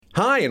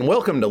Hi, and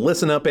welcome to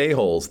Listen Up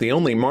A-Holes, the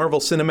only Marvel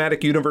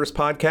Cinematic Universe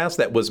podcast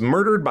that was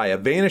murdered by a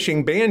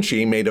vanishing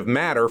banshee made of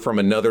matter from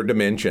another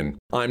dimension.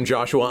 I'm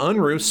Joshua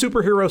Unruh,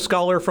 superhero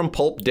scholar from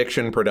Pulp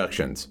Diction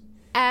Productions.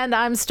 And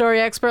I'm story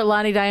expert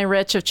Lonnie Diane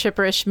Rich of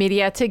Chipperish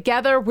Media.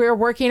 Together, we're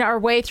working our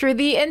way through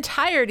the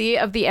entirety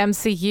of the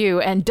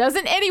MCU. And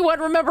doesn't anyone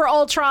remember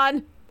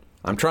Ultron?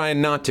 I'm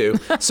trying not to.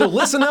 So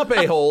listen up,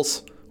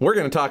 A-Holes. We're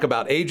going to talk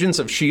about Agents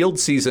of S.H.I.E.L.D.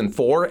 Season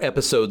 4,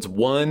 Episodes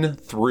 1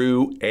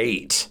 through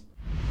 8.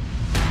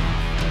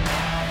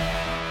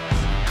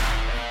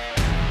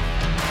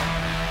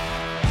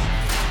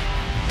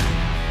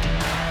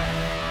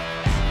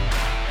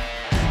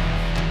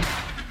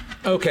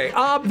 Okay,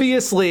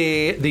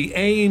 obviously,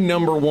 the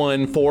number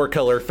one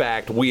four-color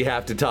fact we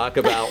have to talk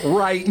about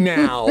right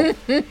now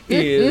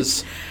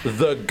is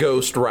the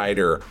Ghost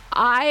Rider.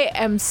 I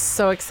am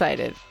so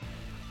excited.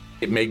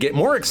 It may get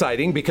more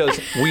exciting because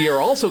we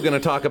are also going to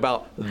talk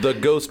about the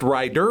Ghost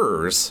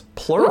Riders,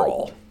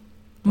 plural.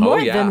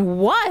 More than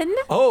one?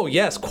 Oh,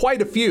 yes,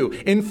 quite a few.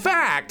 In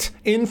fact,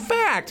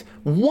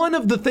 one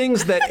of the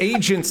things that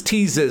Agents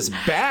teases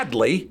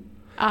badly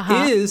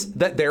is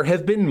that there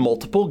have been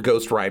multiple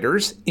Ghost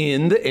Riders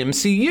in the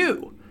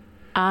MCU.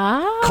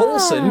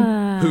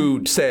 Coulson,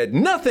 who said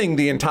nothing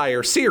the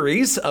entire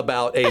series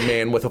about a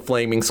man with a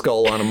flaming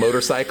skull on a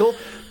motorcycle,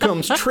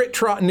 comes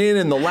trotting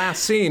in the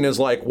last scene is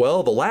like,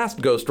 well, the last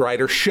Ghost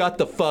Rider, shut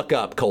the fuck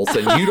up,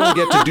 Coulson. You don't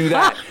get to do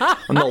that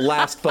on the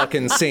last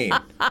fucking scene.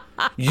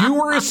 You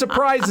were as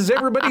surprised as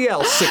everybody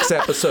else 6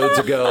 episodes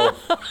ago.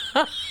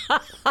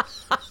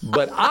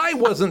 But I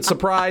wasn't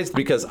surprised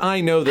because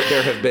I know that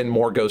there have been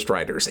more Ghost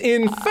Riders.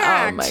 In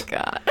fact, oh my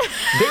God.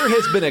 There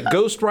has been a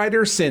Ghost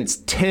Rider since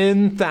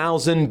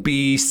 10,000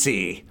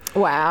 BC.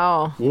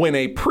 Wow. When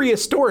a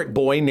prehistoric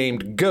boy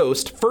named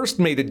Ghost first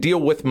made a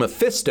deal with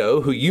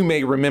Mephisto, who you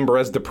may remember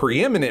as the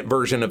preeminent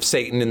version of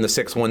Satan in the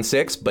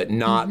 616, but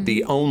not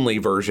the only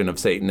version of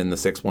Satan in the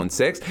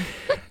 616.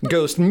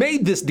 Ghost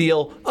made this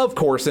deal, of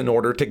course, in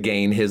order to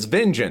gain his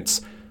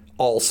vengeance.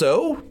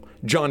 Also,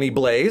 Johnny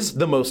Blaze,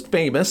 the most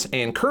famous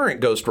and current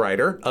Ghost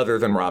Rider, other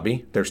than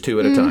Robbie. There's 2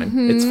 at a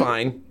time. It's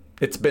fine.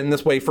 It's been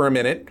this way for a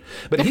minute.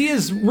 But he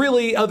is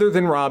really, other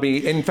than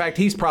Robbie, in fact,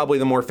 he's probably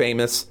the more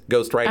famous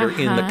Ghost Rider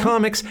in the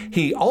comics.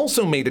 He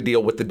also made a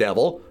deal with the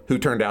devil, who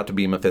turned out to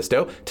be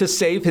Mephisto, to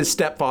save his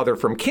stepfather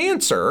from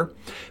cancer.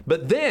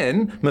 But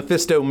then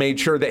Mephisto made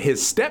sure that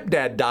his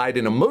stepdad died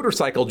in a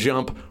motorcycle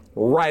jump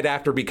right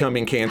after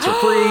becoming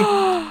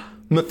cancer-free.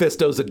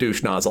 Mephisto's a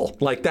douche nozzle.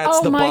 Like,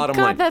 that's the bottom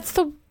line. That's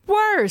the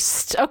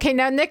worst. Okay,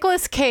 now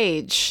Nicolas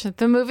Cage,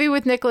 the movie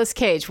with Nicolas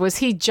Cage, was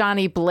he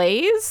Johnny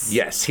Blaze?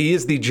 Yes, he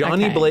is the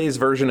Johnny Blaze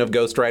version of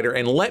Ghost Rider.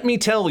 And let me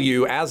tell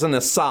you, as an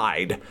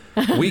aside,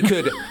 we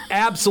could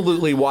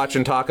absolutely watch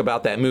and talk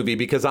about that movie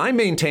because I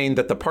maintain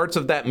that the parts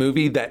of that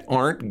movie that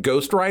aren't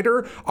Ghost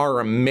Rider are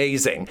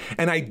amazing.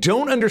 And I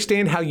don't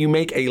understand how you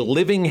make a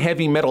living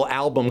heavy metal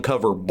album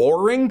cover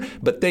boring,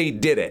 but they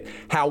did it.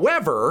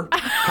 However,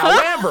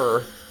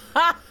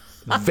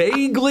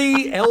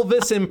 vaguely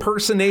Elvis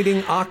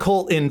impersonating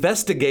occult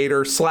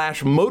investigator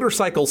 /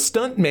 motorcycle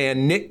stuntman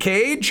Nick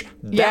Cage,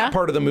 that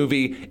part of the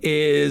movie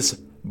is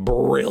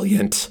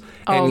brilliant.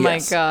 Oh and my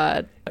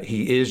God.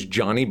 He is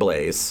Johnny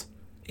Blaze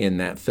in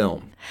that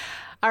film.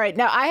 All right,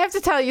 now I have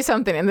to tell you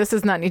something, and this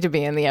does not need to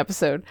be in the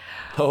episode.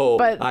 Oh,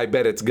 but I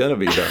bet it's gonna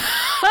be though.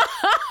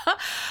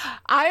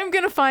 I am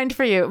going to find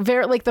for you,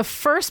 the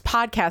first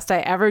podcast I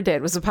ever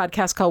did was a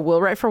podcast called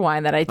Will Write for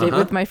Wine that I did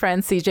with my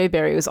friend CJ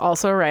Berry, who's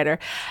also a writer.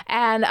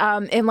 And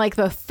in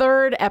the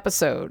 3rd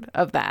episode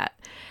of that,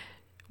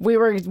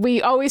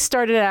 we always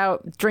started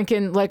out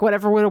drinking,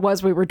 whatever it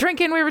was we were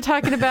drinking, we were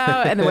talking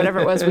about, and then whatever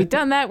it was we'd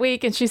done that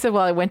week. And she said,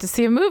 well, I went to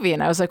see a movie.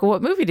 And I was like, well,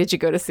 what movie did you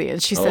go to see?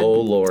 And she said,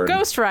 oh, Lord.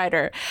 Ghost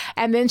Rider.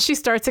 And then she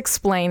starts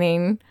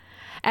explaining.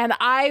 And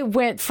I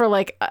went for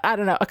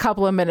a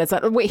couple of minutes.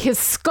 Wait, his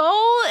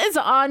skull is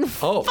on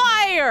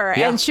fire.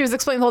 Yeah. And she was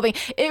explaining the whole thing.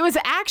 It was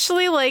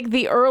actually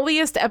the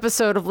earliest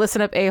episode of Listen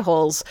Up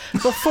A-Holes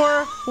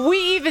before we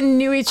even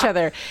knew each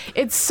other.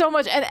 It's so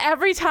much. And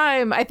every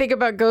time I think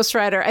about Ghost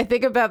Rider, I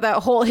think about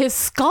his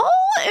skull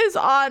is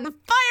on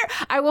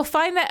fire. I will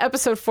find that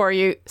episode for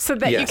you so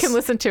that you can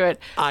listen to it.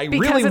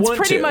 Because it's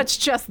pretty much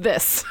just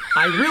this.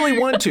 I really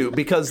want to,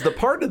 because the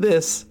part of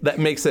this that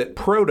makes it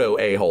proto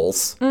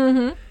A-Holes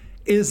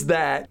is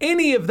that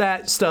any of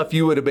that stuff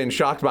you would have been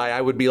shocked by, I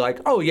would be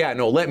like, oh yeah,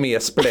 no, let me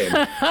explain.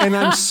 And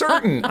I'm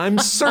certain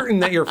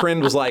that your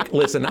friend was like,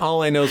 listen,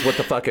 all I know is what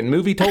the fucking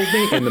movie told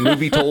me, and the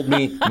movie told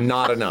me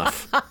not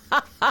enough.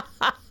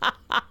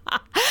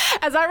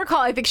 As I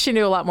recall, I think she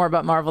knew a lot more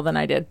about Marvel than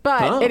I did.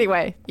 But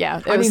anyway, yeah.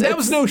 That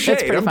was no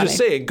shade. I'm funny. just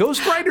saying,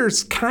 Ghost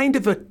Rider's kind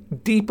of a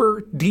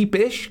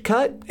deepish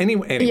cut.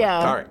 Anyway, yeah.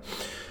 All right.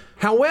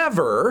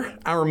 However,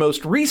 our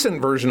most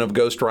recent version of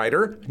Ghost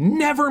Rider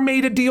never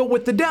made a deal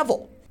with the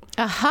devil.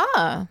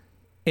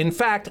 In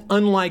fact,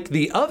 unlike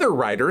the other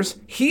Riders,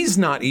 he's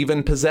not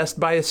even possessed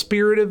by a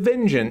spirit of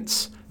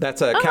vengeance.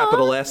 That's a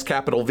capital S,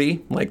 capital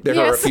V. There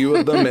are a few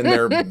of them, and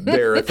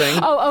they're a thing.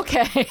 Oh,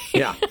 okay.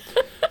 Yeah.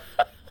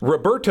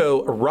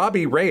 Roberto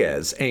Robbie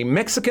Reyes, a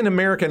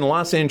Mexican-American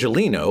Los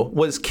Angelino,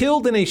 was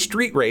killed in a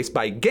street race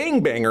by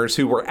gangbangers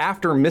who were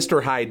after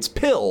Mr. Hyde's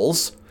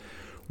pills,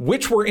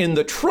 which were in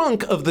the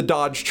trunk of the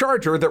Dodge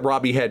Charger that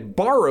Robbie had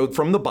borrowed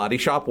from the body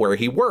shop where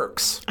he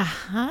works.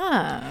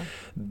 Aha.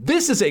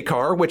 This is a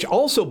car which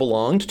also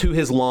belonged to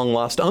his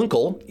long-lost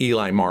uncle,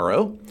 Eli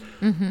Morrow,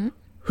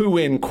 who,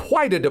 in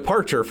quite a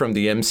departure from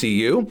the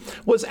MCU,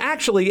 was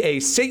actually a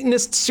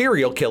Satanist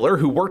serial killer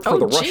who worked for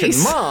the Russian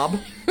mob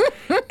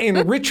and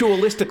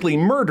ritualistically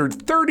murdered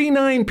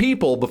 39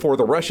 people before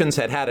the Russians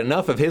had had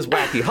enough of his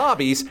wacky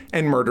hobbies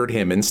and murdered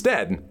him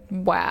instead.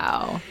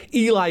 Wow.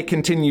 Eli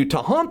continued to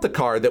haunt the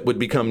car that would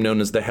become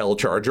known as the Hell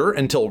Charger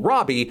until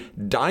Robbie,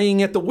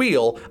 dying at the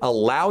wheel,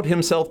 allowed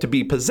himself to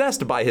be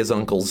possessed by his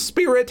uncle's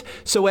spirit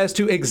so as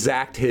to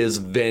exact his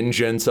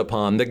vengeance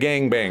upon the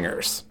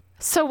gangbangers.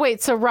 So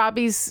wait, so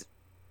is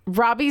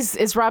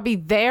Robbie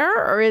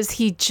there, or is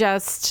it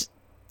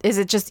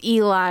just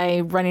Eli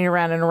running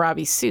around in a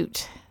Robbie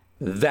suit?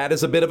 That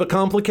is a bit of a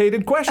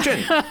complicated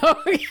question.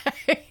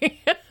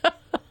 Okay.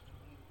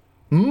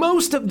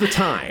 Most of the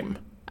time,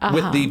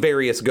 with the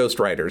various Ghost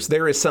Riders,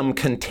 there is some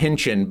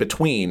contention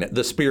between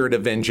the spirit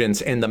of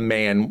vengeance and the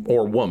man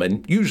or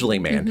woman, usually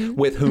man,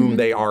 with whom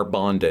they are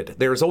bonded.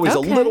 There's always a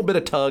little bit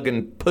of tug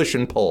and push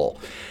and pull.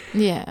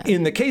 Yeah.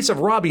 In the case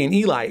of Robbie and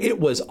Eli, it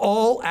was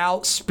all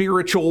out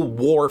spiritual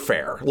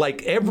warfare.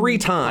 Like every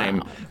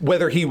time,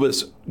 whether he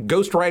was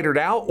Ghost Ridered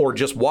out or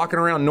just walking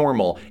around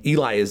normal,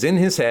 Eli is in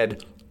his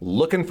head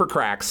looking for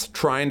cracks,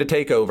 trying to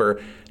take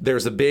over.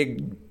 There's a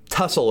big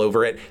tussle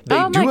over it.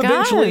 They do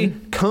eventually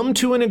come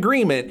to an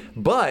agreement,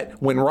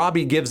 but when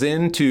Robbie gives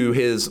in to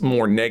his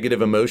more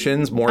negative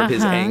emotions, more of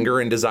his anger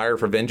and desire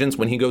for vengeance,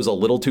 when he goes a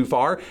little too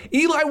far,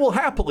 Eli will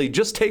happily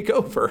just take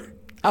over.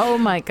 Oh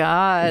my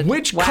God.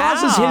 Which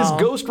causes his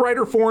Ghost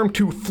Rider form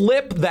to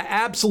flip the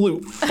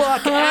absolute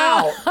fuck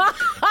out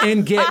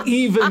and get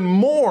even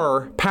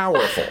more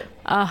powerful.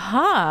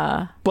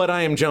 But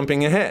I am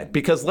jumping ahead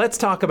because let's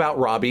talk about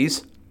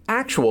Robbie's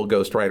actual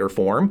Ghost Rider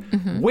form,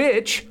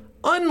 which,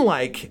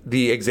 unlike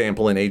the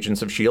example in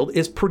Agents of S.H.I.E.L.D.,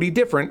 is pretty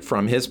different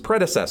from his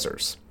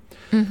predecessors.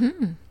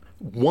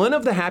 One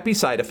of the happy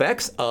side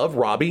effects of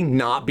Robbie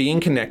not being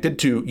connected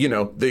to,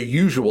 the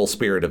usual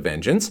spirit of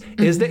vengeance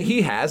is that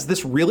he has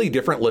this really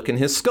different look in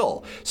his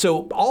skull.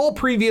 So all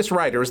previous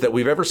riders that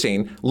we've ever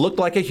seen looked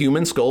like a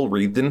human skull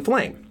wreathed in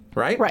flame,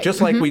 right? Just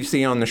like we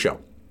see on the show.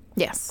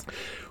 Yes.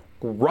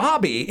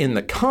 Robbie, in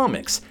the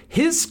comics,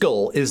 his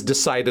skull is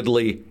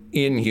decidedly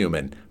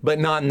inhuman, but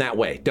not in that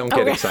way. Don't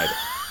get excited.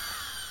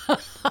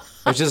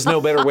 There's just no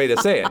better way to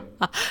say it.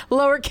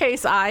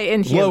 Lowercase I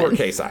inhuman.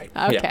 Lowercase I.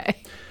 Okay.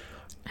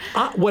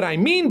 Yeah. What I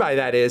mean by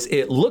that is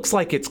it looks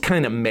like it's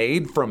kind of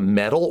made from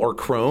metal or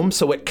chrome,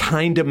 so it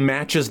kind of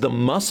matches the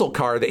muscle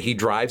car that he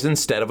drives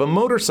instead of a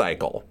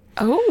motorcycle.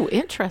 Oh,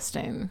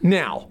 interesting.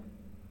 Now,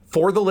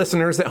 for the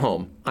listeners at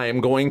home, I am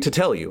going to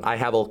tell you, I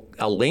have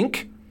a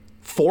link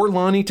for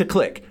Lonnie to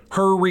click.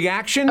 Her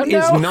reaction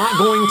is not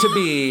going to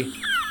be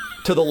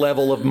to the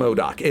level of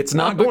MODOK. It's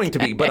not going to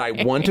be, but I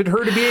wanted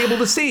her to be able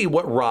to see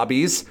what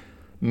Robbie's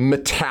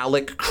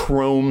metallic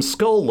chrome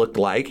skull looked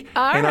like.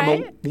 I'm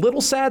a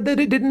little sad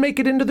that it didn't make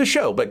it into the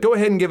show, but go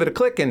ahead and give it a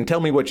click and tell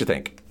me what you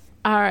think.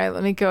 All right,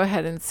 let me go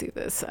ahead and see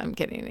this. I'm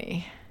getting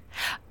a...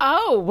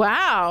 Oh,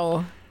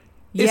 wow.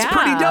 It's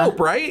pretty dope,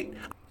 right?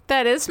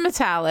 That is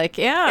metallic,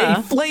 yeah.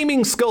 A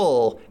flaming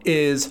skull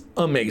is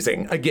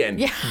amazing. Again,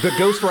 the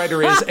Ghost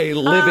Rider is a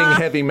living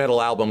heavy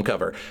metal album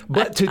cover.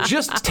 But to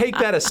just take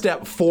that a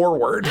step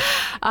forward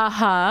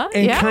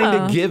and kind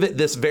of give it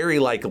this very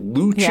like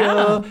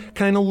lucha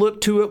kind of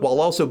look to it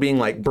while also being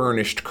like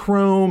burnished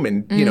chrome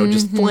and,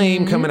 just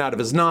flame coming out of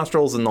his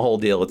nostrils and the whole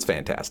deal. It's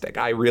fantastic.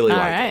 I really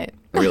like it.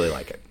 I really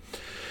like it.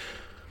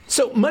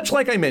 So much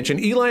like I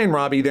mentioned, Eli and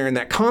Robbie, they're in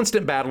that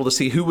constant battle to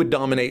see who would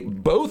dominate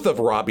both of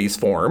Robbie's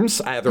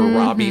forms, either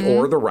Robbie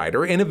or the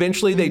Rider, and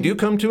eventually they do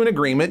come to an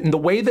agreement, and the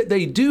way that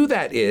they do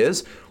that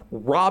is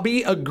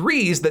Robbie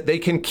agrees that they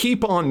can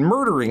keep on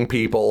murdering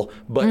people,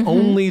 but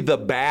only the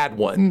bad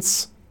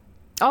ones.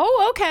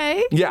 Oh,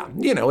 okay. Yeah,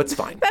 it's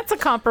fine. That's a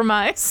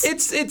compromise.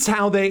 It's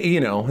how they,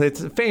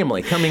 it's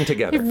family coming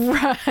together.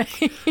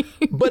 Right.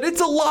 But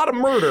it's a lot of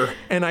murder.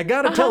 And I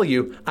got to tell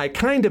you, I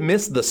kind of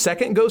missed the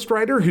second Ghost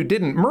Rider who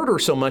didn't murder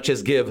so much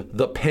as give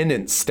the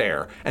penance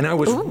stare. And I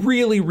was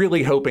really,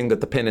 really hoping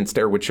that the penance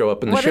stare would show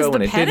up in the show,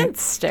 and it didn't. What is the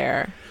penance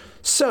stare?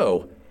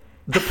 So,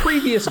 the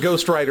previous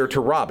Ghost Rider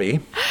to Robbie,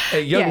 a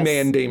young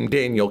man named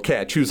Daniel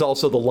Ketch, who's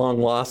also the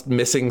long-lost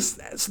missing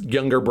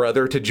younger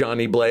brother to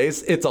Johnny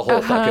Blaze. It's a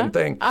whole fucking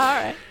thing. All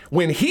right.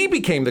 When he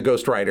became the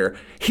Ghost Rider,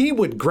 he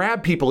would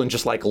grab people and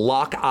just like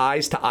lock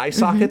eyes to eye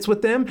sockets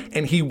with them,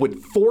 and he would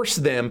force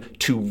them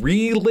to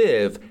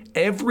relive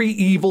every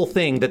evil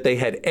thing that they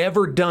had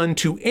ever done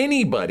to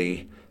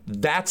anybody.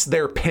 That's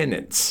their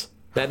penance.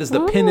 That is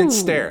the penance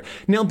stare.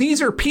 Now,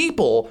 these are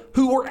people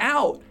who were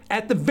out,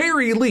 at the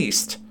very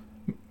least,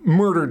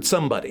 murdered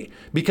somebody,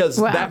 because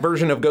that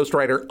version of Ghost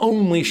Rider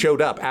only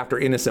showed up after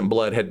innocent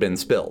blood had been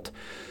spilled.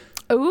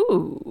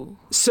 Ooh.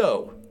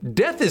 So,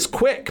 death is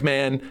quick,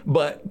 man,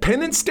 but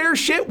penance stare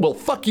shit will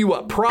fuck you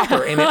up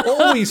proper, and it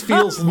always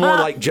feels more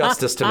like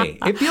justice to me.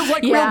 It feels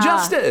like real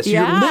justice.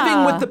 You're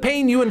living with the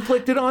pain you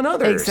inflicted on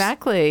others.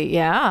 Exactly,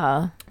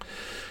 yeah.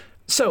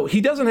 So,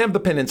 he doesn't have the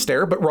penance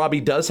stare, but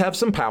Robbie does have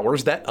some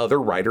powers that other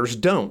writers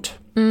don't.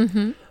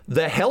 Mm-hmm.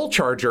 The Hell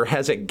Charger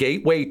has a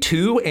gateway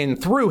to and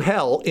through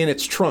hell in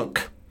its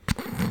trunk.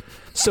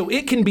 So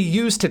it can be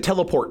used to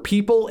teleport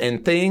people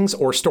and things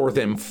or store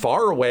them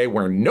far away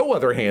where no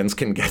other hands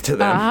can get to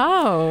them.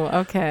 Oh,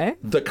 okay.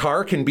 The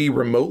car can be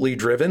remotely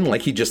driven,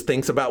 like he just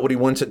thinks about what he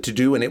wants it to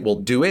do and it will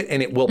do it,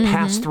 and it will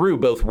pass through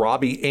both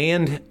Robbie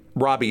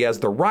as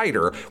the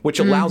rider, which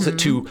allows it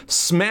to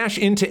smash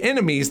into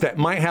enemies that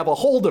might have a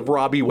hold of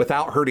Robbie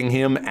without hurting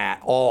him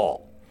at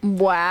all.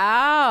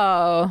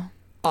 Wow.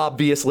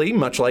 Obviously,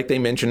 much like they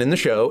mentioned in the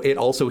show, it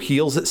also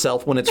heals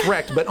itself when it's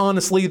wrecked. But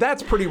honestly,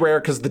 that's pretty rare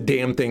because the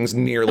damn thing's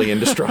nearly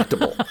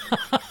indestructible.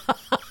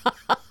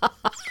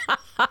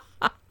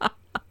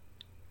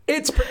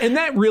 And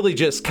that really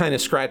just kind of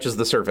scratches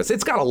the surface.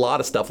 It's got a lot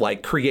of stuff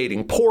like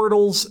creating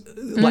portals.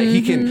 Like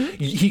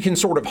he can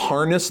sort of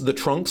harness the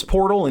Trunks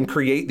portal and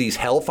create these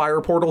hellfire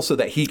portals so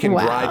that he can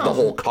drive the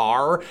whole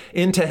car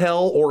into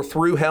hell or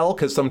through hell,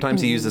 because sometimes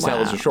he uses hell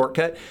as a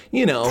shortcut.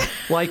 You know,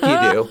 like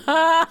you do.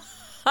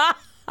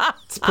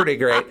 It's pretty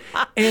great.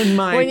 And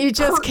when you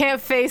just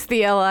can't face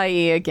the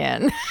LIE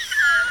again.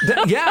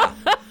 Yeah.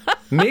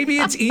 Maybe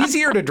it's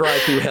easier to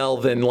drive through hell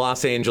than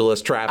Los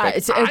Angeles traffic.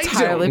 It's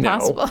entirely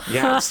possible.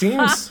 Yeah, it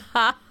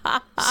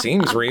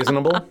seems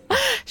reasonable.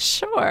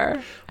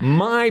 Sure.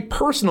 My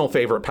personal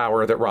favorite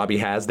power that Robbie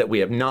has that we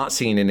have not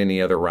seen in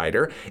any other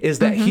writer is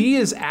that he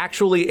is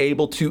actually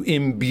able to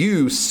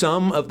imbue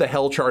some of the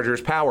Hell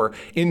Charger's power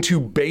into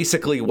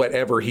basically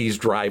whatever he's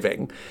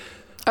driving.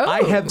 Oh.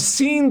 I have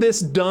seen this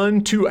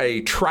done to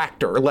a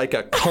tractor, like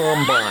a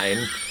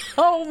combine.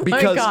 Oh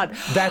my God.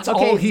 Because that's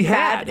all he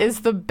had. That is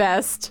the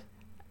best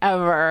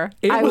ever.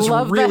 I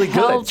love really the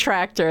Hell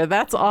Tractor.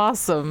 That's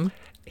awesome.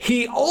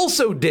 He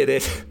also did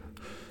it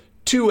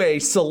to a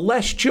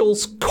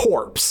Celestial's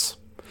corpse.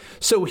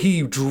 So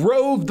he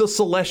drove the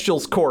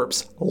Celestial's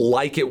corpse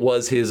like it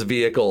was his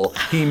vehicle.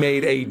 He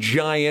made a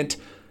giant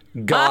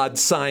god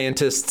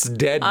scientist's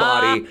dead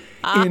body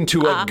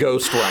into a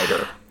Ghost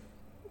Rider.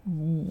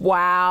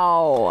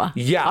 Wow.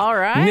 Yeah. All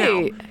right.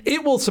 Now,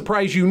 it will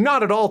surprise you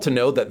not at all to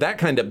know that that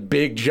kind of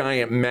big,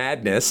 giant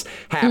madness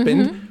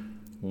happened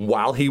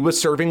while he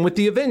was serving with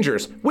the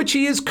Avengers, which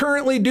he is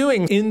currently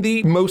doing in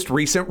the most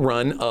recent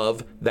run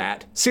of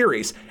that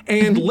series.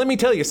 And let me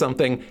tell you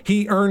something,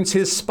 he earns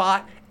his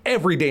spot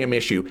every damn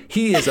issue.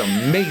 He is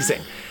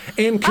amazing.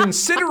 And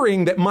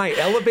considering that my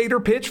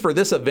elevator pitch for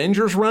this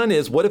Avengers run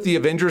is what if the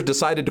Avengers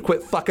decided to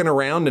quit fucking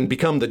around and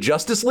become the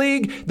Justice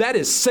League, that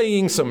is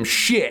saying some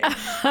shit.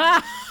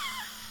 I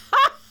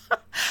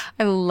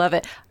love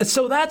it.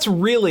 So that's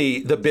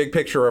really the big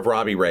picture of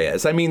Robbie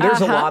Reyes. I mean,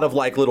 there's a lot of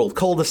like little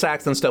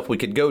cul-de-sacs and stuff we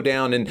could go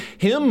down, and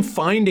him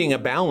finding a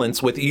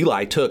balance with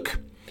Eli took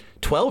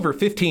 12 or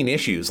 15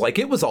 issues. Like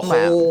it was a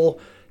whole...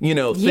 thing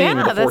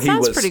before he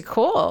was pretty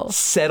cool.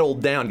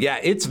 Settled down. Yeah,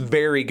 it's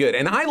very good.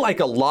 And I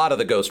like a lot of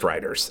the Ghost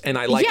Riders, and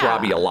I like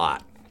Robbie a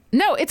lot.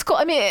 No, it's cool.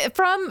 I mean,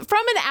 from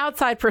an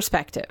outside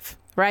perspective,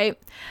 right?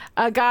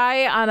 A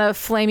guy on a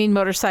flaming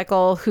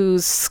motorcycle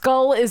whose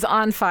skull is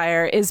on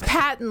fire is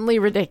patently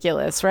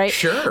ridiculous, right?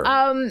 Sure.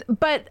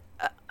 But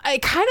I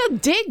kind of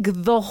dig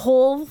the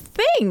whole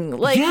thing.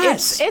 Like,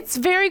 it's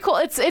very cool.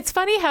 It's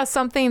funny how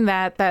something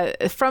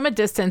that from a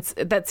distance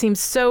that seems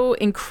so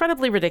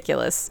incredibly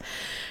ridiculous,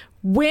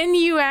 when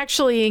you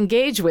actually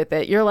engage with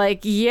it, you're like,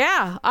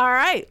 yeah, all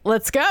right,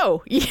 let's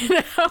go.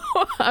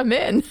 I'm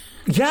in.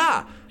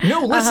 Yeah.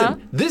 No,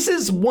 listen, this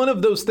is one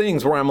of those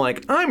things where I'm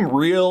like, I'm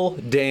real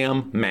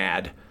damn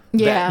mad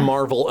that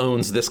Marvel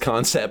owns this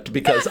concept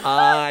because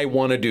I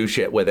want to do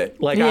shit with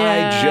it. Like,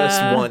 I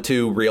just want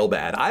to real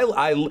bad.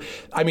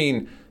 I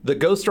mean... The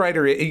Ghost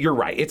Rider, you're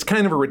right. It's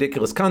kind of a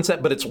ridiculous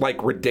concept, but it's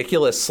like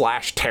ridiculous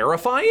 /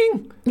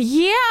 terrifying.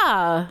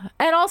 Yeah.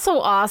 And also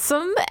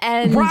awesome.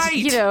 And,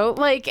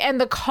 and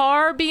the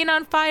car being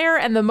on fire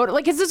and the motor.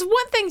 Like, it's just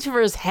one thing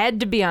for his head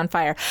to be on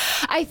fire.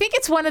 I think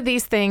it's one of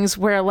these things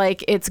where,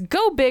 like, it's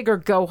go big or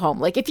go home.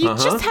 Like, if you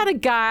just had a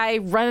guy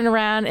running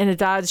around in a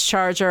Dodge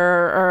Charger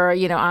or,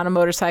 on a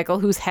motorcycle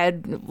whose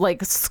head,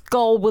 like,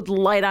 skull would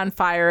light on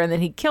fire and then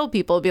he'd kill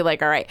people, it'd be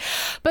like, all right.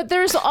 But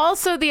there's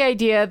also the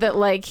idea that,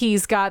 like,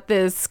 he's got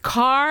this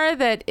car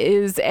that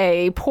is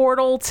a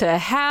portal to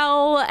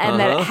hell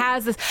and that it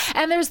has this,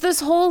 and there's this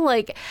whole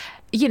like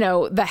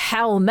the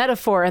hell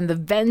metaphor and the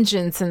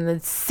vengeance and the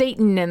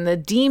Satan and the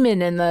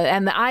demon and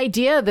the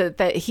idea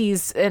that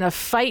he's in a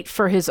fight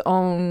for his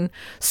own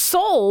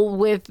soul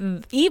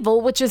with evil,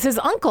 which is his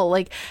uncle.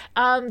 Like,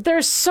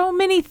 there's so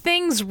many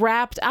things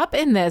wrapped up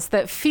in this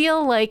that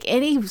feel like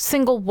any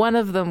single one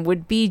of them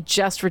would be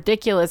just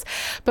ridiculous.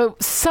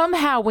 But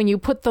somehow when you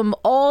put them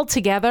all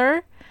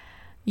together,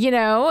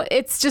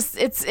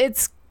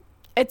 it's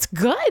It's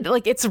good.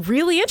 Like, it's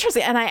really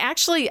interesting. And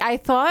I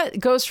thought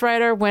Ghost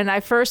Rider, when I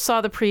first saw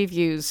the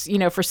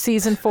previews, for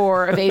season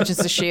 4 of Agents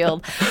of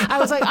S.H.I.E.L.D., I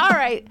was like, all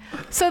right,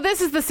 so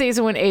this is the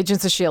season when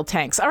Agents of S.H.I.E.L.D.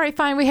 tanks. All right,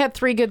 fine. We had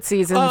 3 good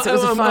seasons. It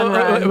was a fun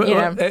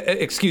run.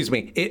 Excuse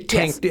me. It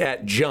tanked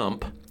at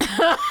Jump.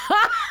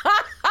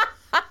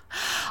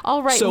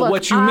 All right. So look,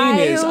 what you mean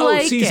is,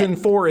 like season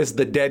 4 is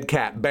the Dead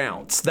Cat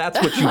Bounce. That's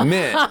what you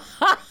meant.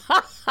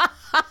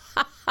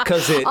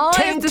 Because it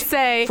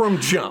tanked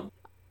from Jump.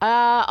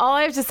 All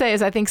I have to say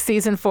is I think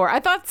season 4, I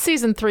thought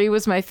season 3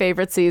 was my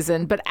favorite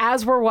season, but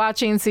as we're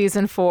watching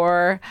season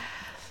 4,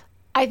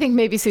 I think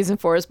maybe season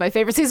 4 is my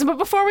favorite season. But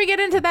before we get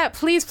into that,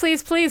 please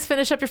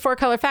finish up your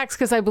 4-color facts,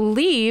 because I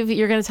believe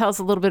you're going to tell us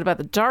a little bit about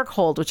the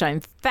Darkhold, which I'm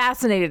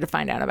fascinated to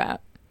find out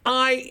about.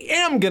 I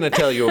am going to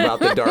tell you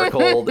about the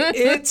Darkhold.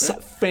 It's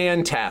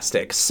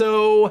fantastic.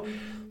 So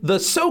the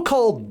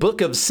so-called Book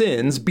of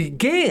Sins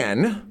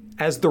began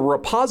as the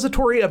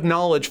repository of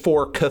knowledge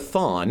for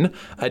Chthon,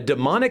 a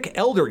demonic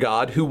elder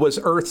god who was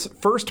Earth's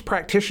first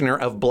practitioner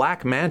of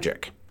black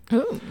magic.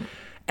 Ooh.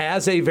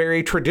 As a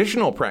very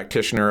traditional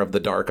practitioner of the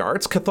dark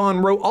arts,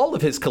 Chthon wrote all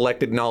of his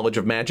collected knowledge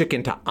of magic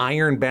into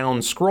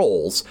iron-bound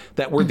scrolls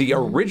that were the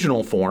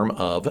original form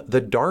of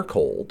the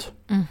Darkhold.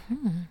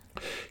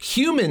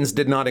 Humans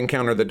did not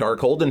encounter the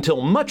Darkhold until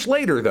much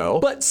later,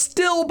 though, but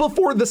still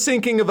before the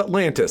sinking of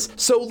Atlantis.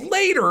 So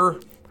later,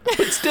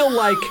 but still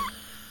like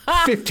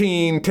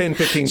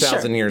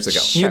 15,000 years ago.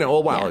 Sure. A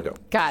while ago.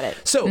 Got it.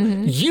 So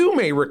you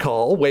may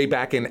recall way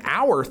back in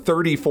our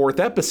 34th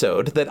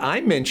episode that I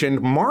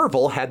mentioned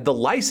Marvel had the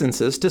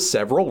licenses to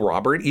several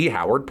Robert E.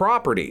 Howard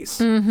properties.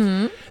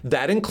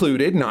 That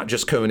included not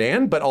just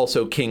Conan, but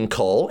also King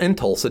Kull and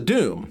Tulsa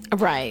Doom.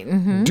 Right.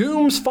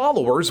 Doom's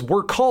followers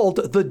were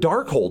called the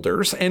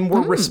Darkholders and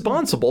were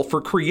responsible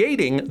for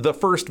creating the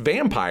first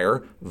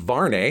vampire,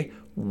 Varney,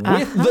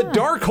 with the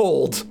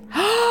Darkhold.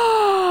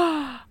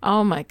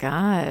 Oh, my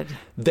God.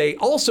 They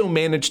also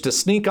managed to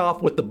sneak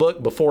off with the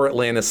book before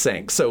Atlantis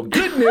sank. So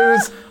good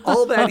news,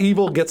 all that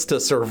evil gets to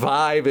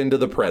survive into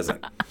the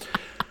present.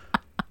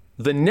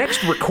 The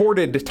next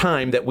recorded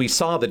time that we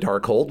saw the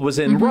Darkhold was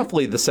in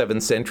roughly the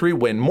 7th century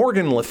when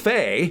Morgan Le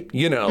Fay,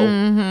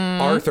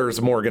 Arthur's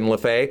Morgan Le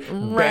Fay,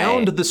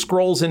 bound the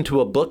scrolls into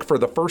a book for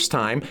the first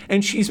time,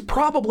 and she's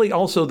probably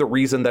also the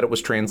reason that it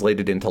was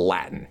translated into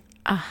Latin.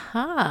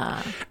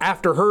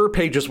 After her,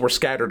 pages were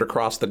scattered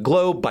across the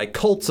globe by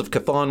cults of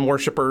Chthon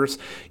worshippers.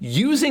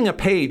 Using a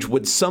page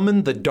would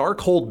summon the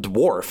Darkhold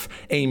dwarf,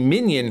 a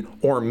minion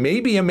or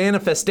maybe a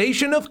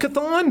manifestation of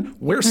Chthon?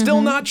 We're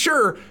still not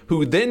sure,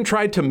 who then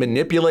tried to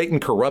manipulate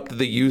and corrupt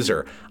the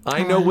user.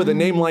 I know with a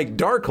name like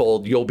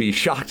Darkhold, you'll be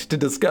shocked to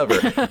discover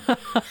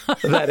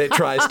that it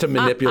tries to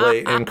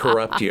manipulate and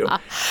corrupt you.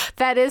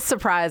 That is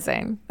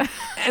surprising.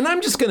 And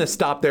I'm just going to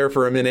stop there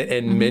for a minute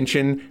and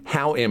mention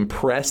how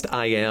impressed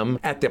I am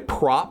at the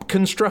prop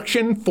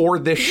construction for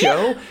this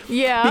show.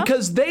 Yeah.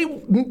 Because they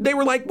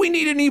were like, we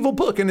need an evil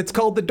book, and it's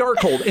called The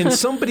Darkhold. And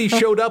somebody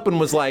showed up and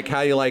was like, how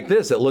you like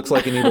this? It looks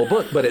like an evil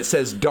book, but it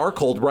says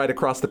Darkhold right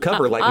across the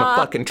cover like my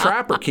fucking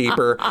Trapper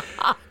Keeper.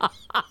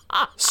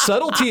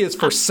 Subtlety is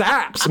for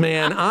saps,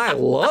 man. I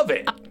love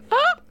it.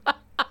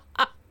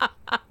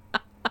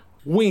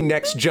 We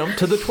next jump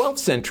to the 12th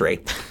century,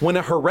 when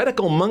a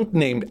heretical monk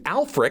named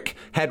Alfric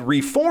had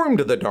reformed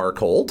the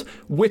Darkhold,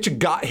 which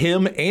got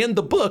him and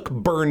the book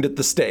burned at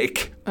the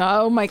stake.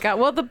 Oh my God.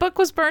 Well, the book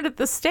was burned at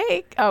the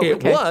stake. Oh,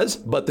 it was,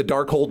 but the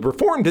Darkhold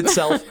reformed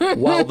itself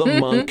while the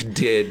monk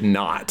did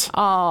not.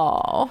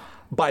 Oh.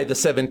 By the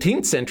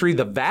 17th century,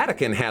 the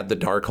Vatican had the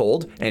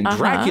Darkhold, and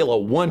Dracula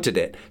wanted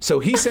it. So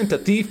he sent a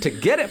thief to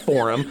get it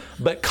for him,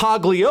 but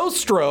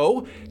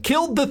Cagliostro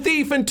killed the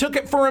thief and took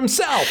it for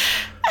himself.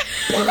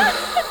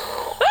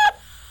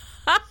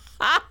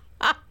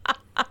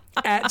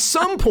 At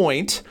some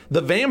point, the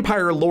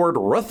vampire lord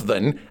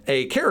Ruthven,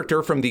 a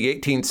character from the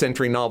 18th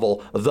century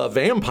novel The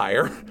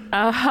Vampire,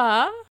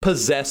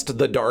 possessed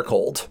the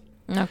Darkhold.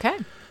 Okay.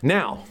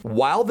 Now,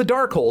 while the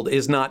Darkhold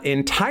is not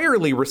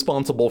entirely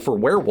responsible for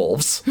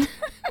werewolves,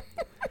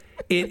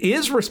 it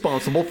is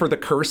responsible for the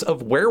curse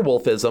of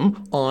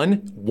werewolfism on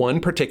one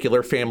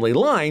particular family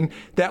line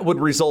that would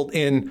result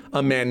in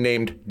a man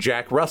named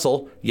Jack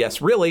Russell,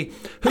 yes, really,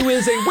 who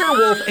is a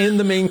werewolf and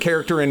the main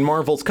character in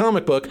Marvel's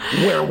comic book,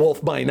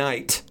 Werewolf by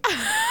Night.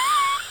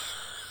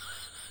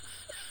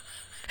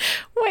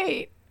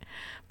 Wait,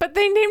 but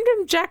they named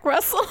him Jack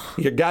Russell?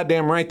 You're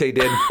goddamn right they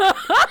did.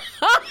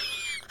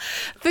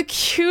 The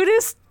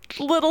cutest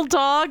little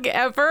dog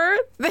ever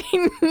they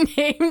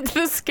named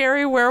the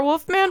scary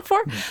werewolf man for?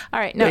 All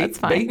right, no, it's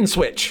fine. Bait and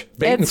switch.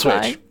 Bait and switch.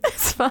 Fine.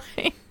 It's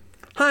fine.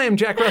 Hi, I'm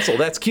Jack Russell.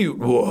 That's cute.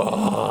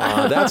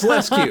 Whoa, that's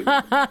less cute.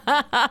 But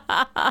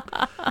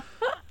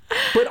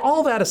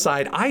all that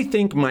aside, I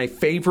think my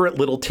favorite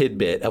little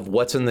tidbit of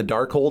what's in the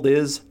Darkhold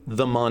is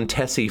the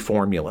Montesi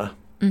formula.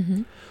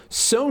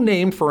 So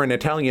named for an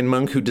Italian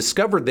monk who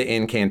discovered the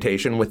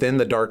incantation within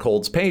the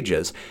Darkhold's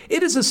pages.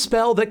 It is a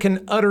spell that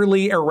can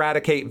utterly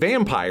eradicate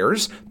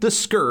vampires, the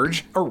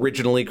scourge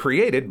originally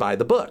created by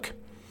the book.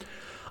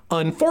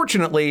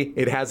 Unfortunately,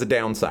 it has a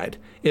downside.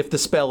 If the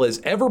spell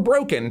is ever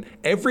broken,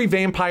 every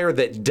vampire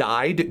that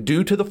died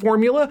due to the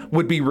formula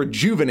would be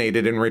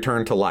rejuvenated and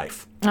returned to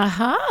life.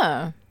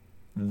 Uh-huh.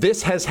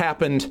 This has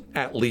happened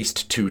at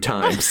least 2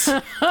 times.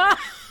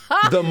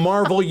 The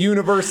Marvel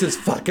Universe is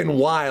fucking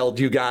wild,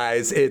 you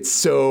guys. It's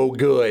so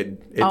good.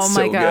 It's oh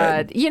my so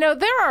God. good. You know,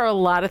 there are a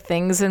lot of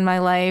things in my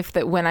life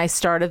that when I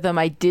started them,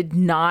 I did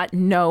not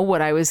know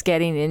what I was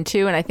getting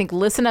into. And I think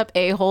Listen Up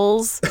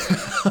A-Holes...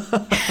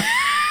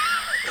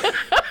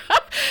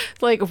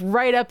 like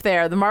right up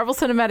there. The Marvel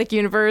Cinematic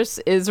Universe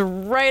is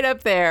right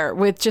up there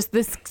with just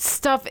this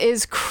stuff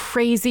is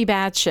crazy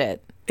batshit.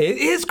 It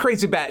is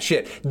crazy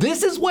batshit.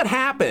 This is what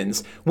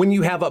happens when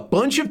you have a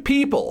bunch of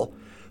people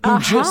who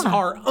just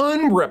are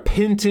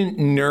unrepentant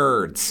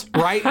nerds,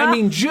 right? I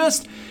mean,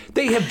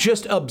 they have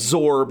just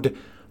absorbed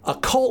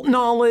occult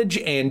knowledge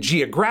and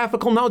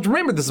geographical knowledge.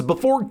 Remember, this is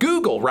before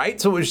Google, right?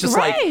 So it was just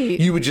like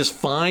you would just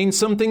find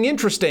something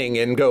interesting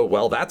and go,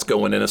 well, that's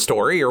going in a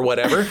story or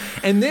whatever.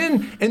 and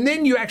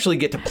then you actually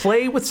get to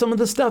play with some of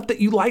the stuff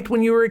that you liked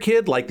when you were a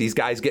kid, like these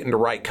guys getting to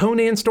write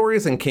Conan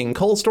stories and King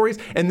Cole stories.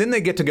 And then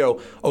they get to go,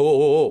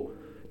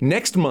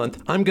 next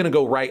month, I'm going to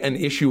go write an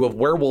issue of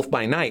Werewolf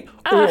by Night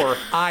or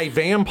I,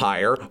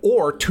 Vampire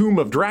or Tomb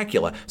of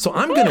Dracula. So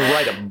I'm going to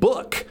write a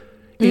book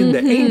in the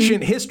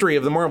ancient history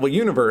of the Marvel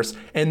Universe,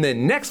 and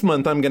then next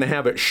month I'm going to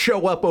have it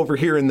show up over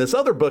here in this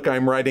other book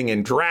I'm writing,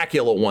 and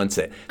Dracula wants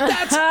it.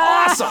 That's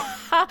awesome!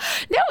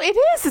 No, it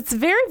is. It's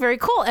very, very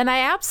cool, and I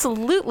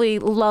absolutely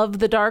love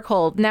the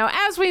Darkhold. Now,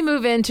 as we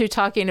move into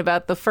talking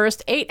about the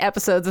first 8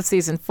 episodes of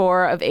Season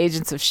 4 of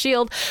Agents of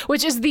S.H.I.E.L.D.,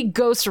 which is the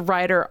Ghost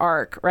Rider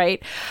arc,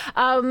 right?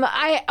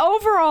 My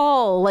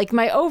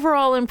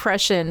overall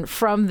impression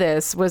from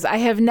this was I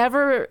have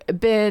never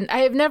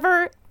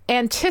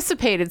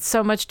anticipated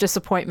so much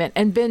disappointment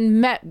and been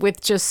met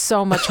with just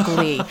so much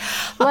glee.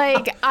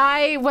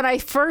 When I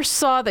first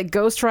saw that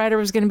Ghost Rider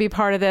was going to be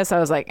part of this, I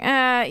was like,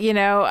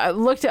 I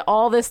looked at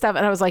all this stuff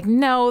and I was like,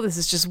 no, this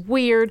is just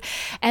weird.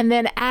 And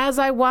then as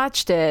I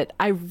watched it,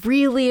 I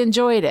really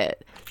enjoyed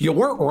it. You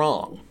weren't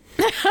wrong.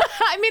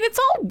 I mean, it's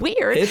all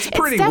weird. It's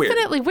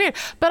definitely weird.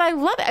 But I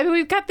love it. I mean,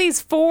 we've got these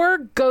 4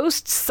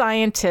 ghost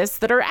scientists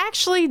that are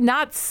actually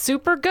not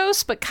super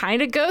ghosts, but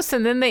kind of ghosts.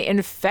 And then they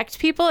infect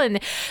people. And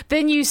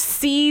then you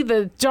see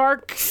the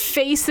dark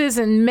faces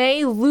and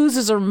May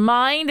loses her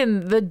mind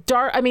and the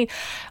dark. I mean,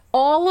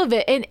 all of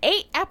it in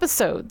 8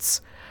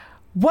 episodes.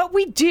 What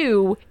we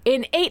do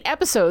in 8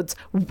 episodes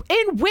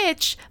in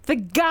which the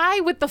guy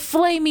with the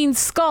flaming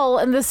skull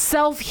and the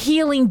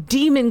self-healing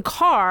demon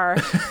car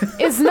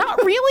is not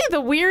really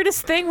the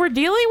weirdest thing we're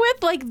dealing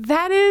with. Like,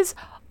 that is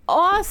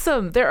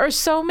awesome. There are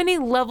so many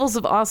levels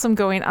of awesome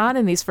going on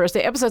in these first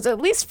 8 episodes, at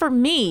least for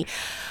me.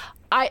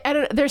 I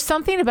don't, there's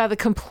something about the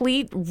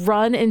complete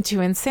run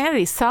into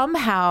insanity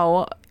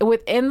somehow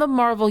within the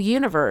Marvel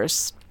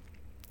Universe.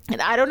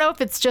 And I don't know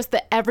if it's just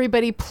that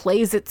everybody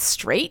plays it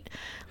straight.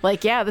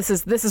 Like, yeah, this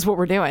is what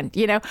we're doing,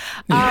 you know?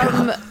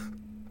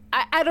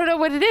 I don't know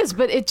what it is,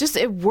 but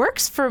it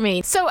works for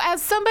me. So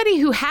as somebody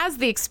who has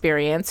the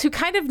experience, who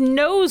kind of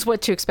knows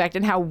what to expect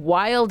and how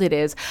wild it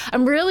is,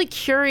 I'm really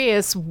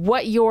curious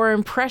what your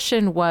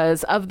impression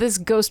was of this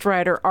Ghost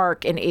Rider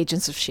arc in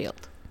Agents of S.H.I.E.L.D.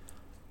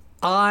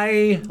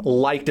 I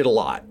liked it a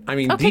lot. I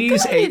mean,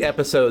 these 8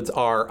 episodes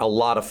are a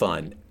lot of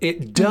fun.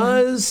 It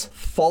does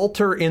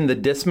falter in the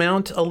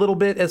dismount a little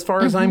bit as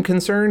far as I'm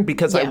concerned,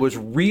 because I was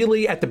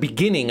really, at the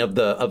beginning of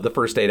the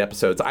first 8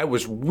 episodes, I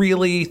was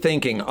really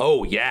thinking,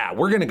 oh yeah,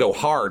 we're going to go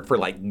hard for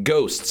like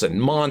ghosts and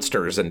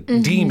monsters and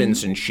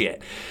demons and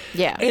shit.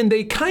 Yeah. And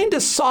they kind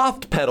of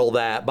soft pedal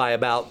that by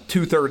about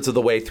 2/3 of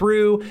the way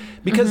through,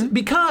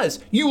 because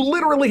you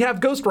literally have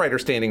Ghost Rider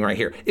standing right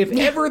here. If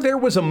ever there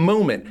was a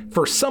moment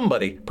for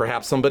somebody,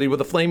 perhaps somebody with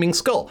a flaming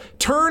skull,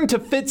 turn to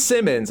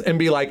Fitzsimmons and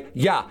be like,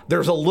 yeah,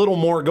 there's a little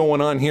more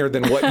going on here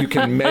than what you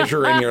can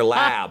measure in your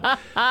lab.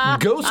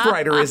 Ghost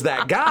Rider is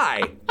that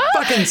guy.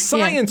 Fucking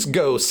science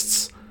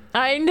ghosts.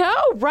 I know,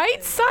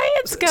 right?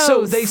 Science ghosts.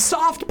 So they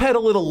soft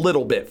pedal it a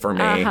little bit for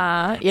me.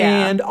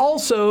 And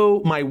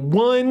also, my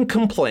one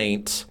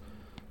complaint,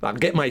 I'll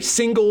get my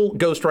single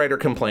Ghost Rider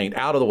complaint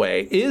out of the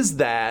way, is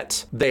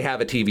that they have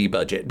a TV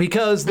budget.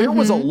 Because there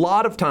was a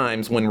lot of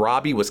times when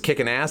Robbie was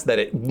kicking ass that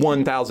it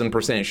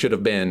 1,000% should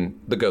have been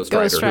the Ghost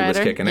Rider who was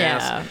kicking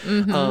ass.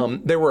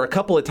 There were a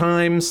couple of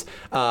times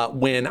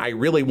when I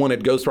really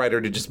wanted Ghost Rider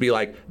to just be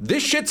like,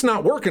 this shit's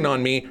not working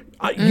on me.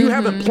 You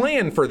haven't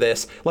planned for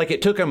this. Like,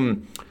 it took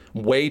him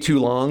way too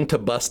long to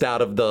bust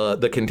out of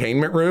the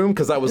containment room,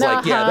 because I was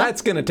like, yeah,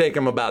 that's going to take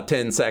him about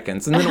 10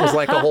 seconds. And then it was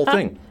like a whole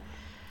thing.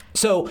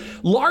 So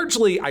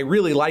largely, I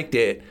really liked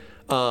it,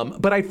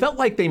 but I felt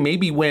like they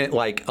maybe went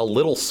like a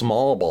little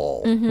small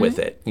ball with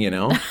it, you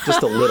know,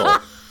 just a little.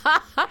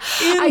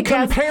 In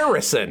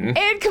comparison,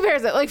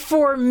 like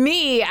for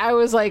me, I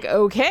was like,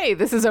 okay,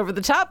 this is over the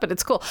top, but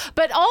it's cool.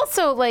 But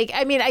also, like,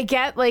 I mean, I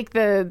get like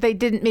they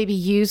didn't maybe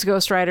use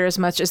Ghost Rider as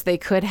much as they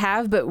could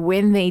have, but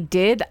when they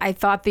did, I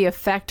thought the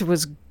effect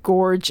was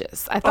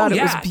gorgeous. I thought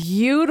it was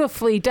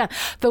beautifully done.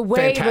 The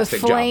way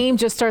Fantastic the flame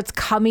job. just starts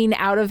coming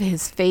out of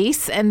his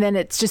face, and then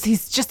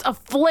he's just a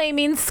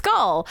flaming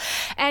skull,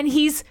 and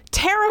he's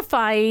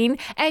terrifying,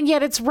 and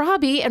yet it's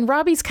Robbie, and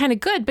Robbie's kind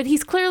of good, but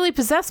he's clearly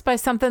possessed by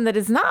something that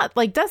is not,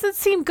 like, doesn't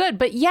seem good,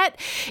 but yet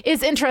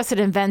is interested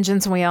in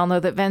vengeance, and we all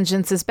know that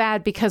vengeance is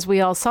bad because we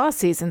all saw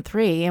season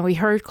 3, and we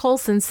heard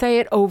Coulson say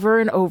it over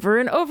and over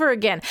and over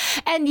again.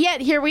 And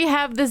yet here we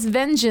have this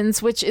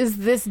vengeance, which is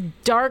this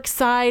dark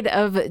side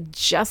of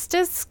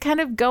justice, kind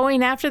of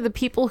going after the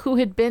people who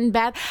had been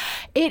bad.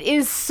 It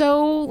is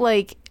so,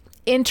 like,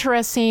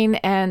 interesting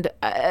and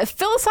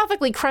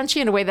philosophically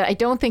crunchy in a way that I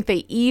don't think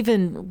they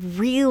even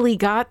really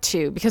got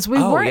to, because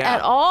we weren't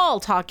at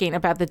all talking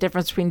about the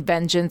difference between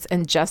vengeance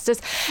and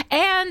justice,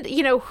 and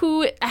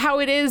how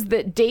it is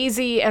that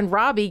Daisy and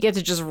Robbie get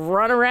to just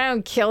run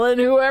around killing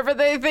whoever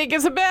they think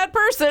is a bad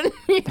person,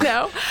 and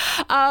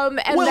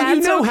well,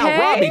 that's how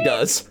Robbie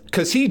does,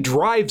 because he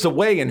drives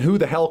away and who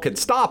the hell could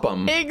stop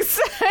him?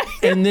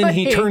 Exactly. And then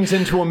he turns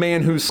into a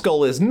man whose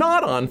skull is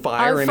not on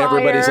fire, and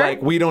everybody's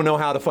like, we don't know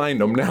how to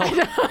find him now.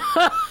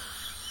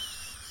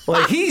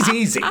 Like, he's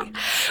easy.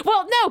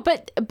 Well, no,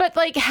 but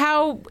like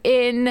how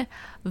in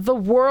the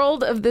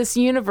world of this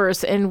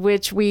universe in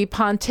which we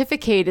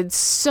pontificated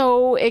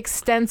so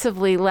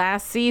extensively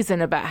last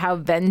season about how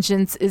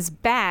vengeance is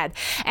bad,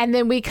 and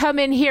then we come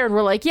in here and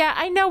we're like, yeah,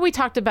 I know we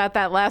talked about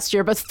that last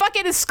year, but fuck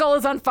it, his skull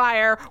is on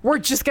fire. We're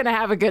just going to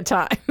have a good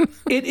time.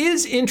 It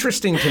is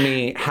interesting to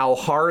me how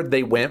hard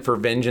they went for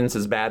vengeance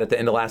is bad at the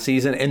end of last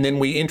season, and then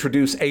we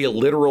introduce a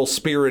literal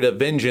spirit of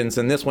vengeance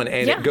in this one,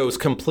 and it goes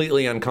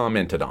completely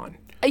uncommented on.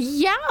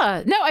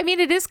 Yeah. No, I mean,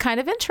 it is kind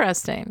of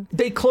interesting.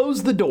 They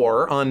close the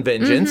door on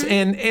vengeance,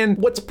 and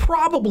what's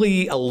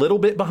probably a little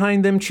bit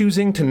behind them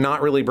choosing to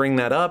not really bring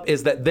that up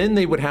is that then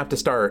they would have to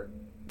start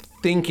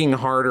thinking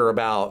harder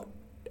about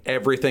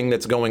everything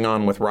that's going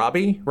on with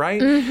Robbie,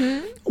 right?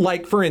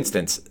 Like, for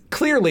instance,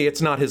 clearly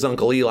it's not his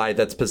Uncle Eli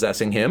that's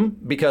possessing him,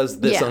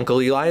 because this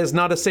Uncle Eli is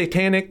not a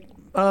satanic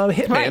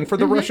hitman for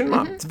the Russian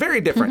mob. It's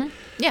very different.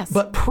 Yes.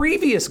 But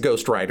previous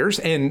Ghost Riders,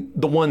 and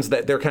the ones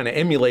that they're kind of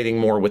emulating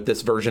more with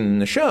this version in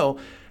the show,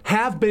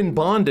 have been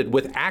bonded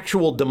with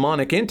actual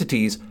demonic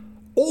entities,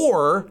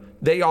 or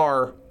they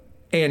are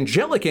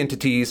angelic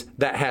entities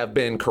that have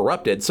been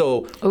corrupted.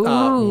 So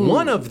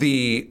one of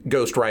the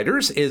Ghost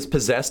Riders is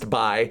possessed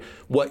by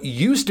what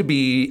used to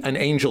be an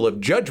angel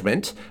of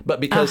judgment, but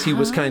because he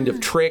was kind of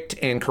tricked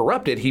and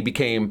corrupted, he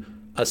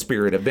became a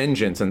spirit of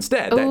vengeance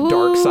instead, that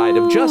dark side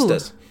of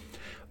justice.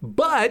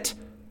 But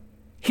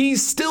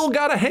he's still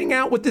got to hang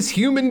out with this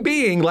human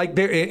being. Like,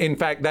 in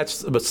fact,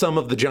 that's some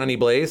of the Johnny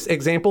Blaze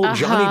example.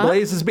 Johnny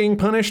Blaze is being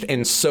punished,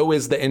 and so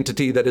is the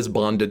entity that is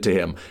bonded to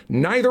him.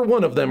 Neither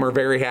one of them are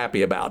very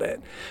happy about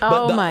it.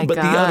 But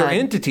the other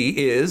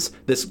entity is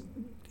this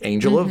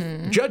angel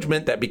of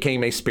judgment that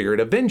became a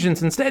spirit of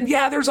vengeance instead.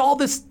 Yeah, there's all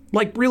this,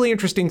 like, really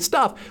interesting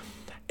stuff.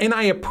 And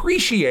I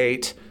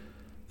appreciate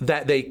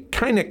that they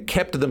kind of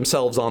kept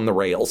themselves on the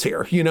rails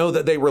here.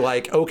 That they were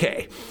like,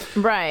 okay,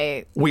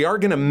 right, we are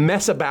going to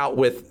mess about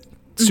with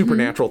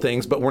supernatural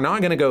things, but we're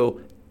not going to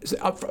go,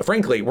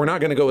 frankly, we're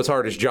not going to go as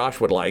hard as Josh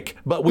would like,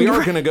 but we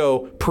are going to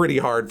go pretty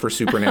hard for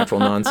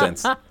supernatural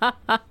nonsense.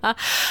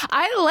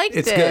 I liked it.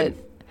 It's good.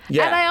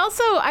 Yeah. And I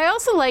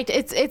also liked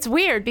it's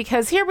weird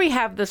because here we've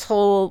got this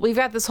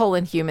whole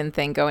Inhuman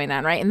thing going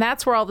on, right? And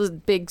that's where all the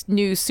big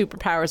new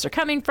superpowers are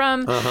coming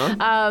from.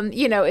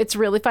 It's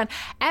really fun.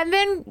 And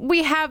then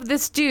we have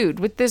this dude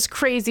with this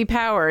crazy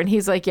power, and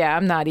he's like, yeah,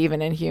 I'm not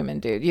even Inhuman,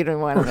 dude. You don't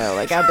want to know.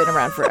 Like, I've been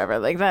around forever.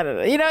 Like that.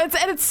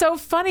 It's so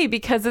funny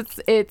because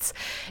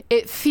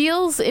it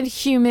feels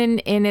Inhuman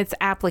in its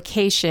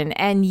application,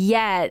 and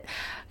yet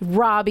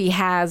Robbie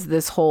has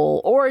this whole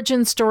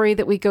origin story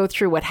that we go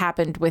through, what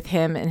happened with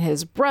him and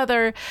his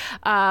brother,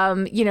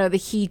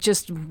 that he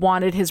just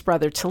wanted his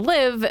brother to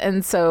live.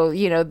 And so,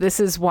 this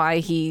is why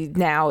he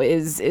now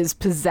is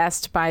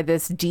possessed by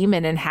this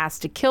demon and has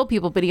to kill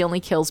people, but he only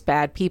kills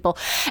bad people.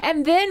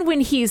 And then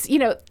when he's,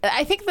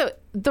 I think the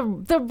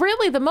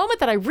moment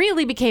that I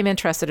really became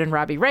interested in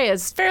Robbie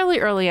Reyes is fairly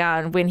early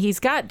on when he's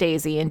got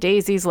Daisy, and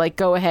Daisy's like,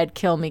 go ahead,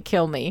 kill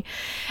me.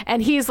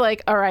 And he's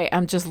like, all right,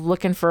 I'm just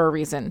looking for a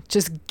reason.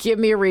 Just give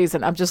me a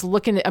reason. I'm just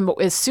looking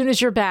as soon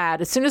as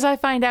I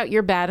find out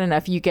you're bad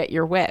enough, you get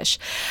your wish.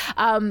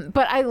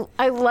 But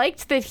I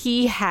liked that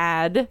he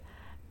had,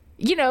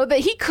 that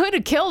he could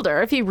have killed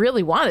her if he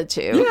really wanted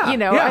to.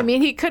 I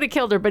mean, he could have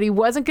killed her, but he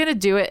wasn't going to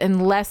do it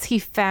unless he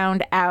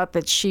found out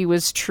that she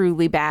was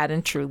truly bad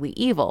and truly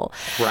evil.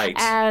 Right.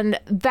 And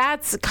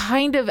that's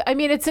kind of, I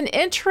mean, it's an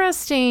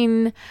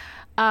interesting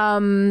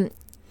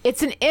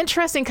it's an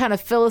interesting kind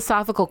of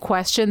philosophical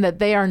question that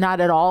they are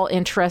not at all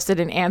interested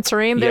in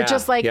answering. They're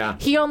just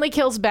like, he only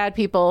kills bad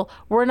people.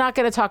 We're not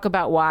going to talk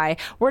about why.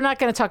 We're not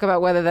going to talk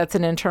about whether that's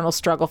an internal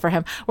struggle for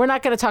him. We're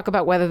not going to talk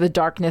about whether the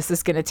darkness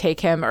is going to take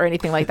him or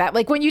anything like that.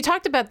 Like when you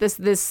talked about this,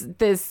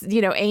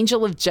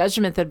 angel of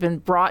judgment that had been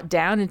brought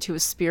down into a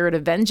spirit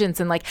of vengeance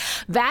and like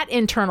that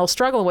internal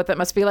struggle, what that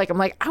must be like. I'm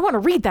like, I want to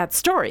read that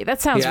story. That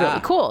sounds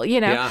really cool.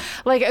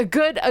 Like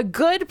a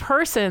good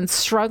person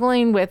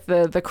struggling with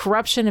the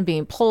corruption and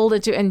being pulled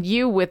into, and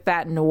you with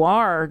that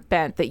noir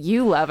bent that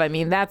you love. I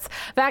mean, that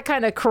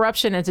kind of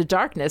corruption into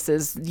darkness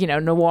is,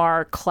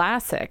 noir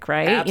classic,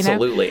 right?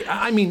 Absolutely.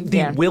 I mean,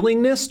 the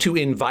willingness to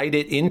invite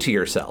it into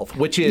yourself,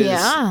 which is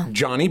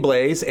Johnny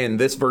Blaze and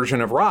this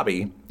version of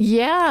Robbie.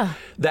 Yeah.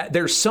 That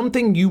there's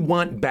something you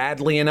want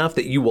badly enough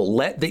that you will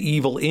let the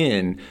evil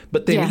in,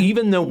 but then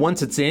even though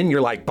once it's in,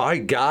 you're like, by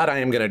God, I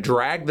am going to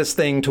drag this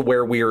thing to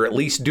where we are at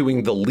least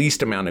doing the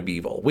least amount of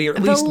evil. We are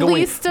at least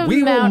going,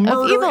 we will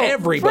murder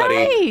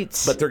everybody,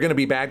 but they're going to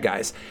be bad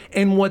guys.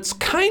 And what's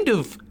kind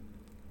of,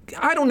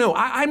 I don't know,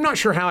 I'm not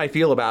sure how I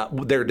feel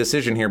about their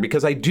decision here,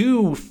 because I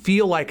do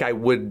feel like I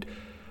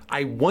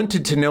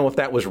wanted to know if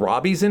that was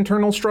Robbie's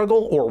internal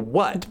struggle or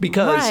what,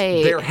 because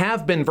there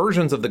have been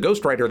versions of the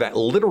Ghost Rider that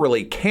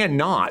literally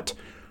cannot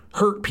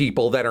hurt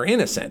people that are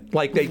innocent.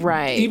 Like they,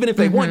 even if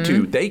they want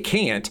to, they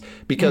can't,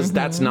 because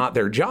that's not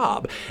their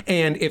job.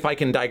 And if I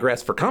can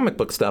digress for comic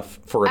book stuff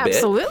for a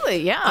bit.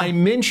 I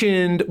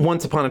mentioned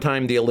once upon a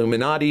time the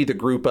Illuminati, the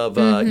group of,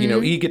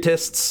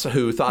 egotists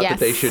who thought that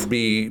they should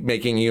be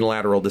making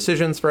unilateral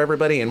decisions for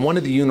everybody. And one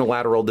of the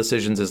unilateral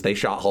decisions is they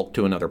shot Hulk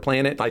to another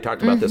planet. I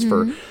talked about this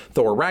for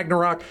Thor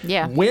Ragnarok.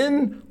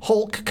 When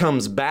Hulk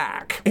comes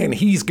back and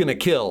he's going to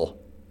kill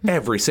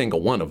every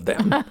single one of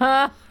them.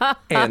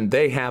 And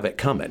they have it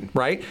coming,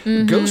 right?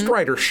 Ghost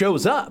Rider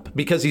shows up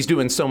because he's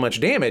doing so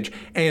much damage.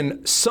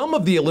 And some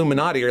of the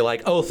Illuminati are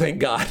like, oh, thank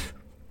God.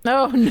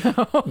 Oh,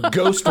 no.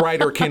 Ghost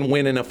Rider can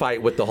win in a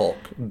fight with the Hulk.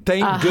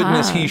 Thank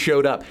goodness he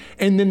showed up.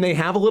 And then they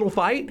have a little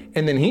fight,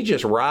 and then he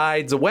just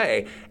rides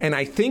away. And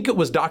I think it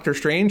was Doctor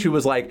Strange who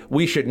was like,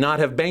 we should not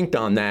have banked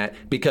on that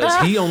because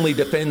he only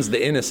defends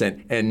the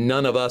innocent, and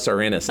none of us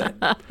are innocent.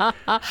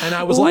 And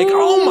I was like,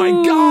 oh, my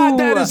God,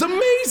 that is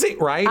amazing,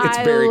 right? It's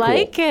very cool. I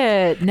like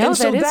it. No, and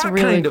so that is that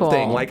really kind cool. of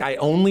thing, like I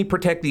only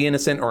protect the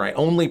innocent or I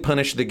only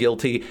punish the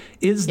guilty,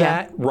 is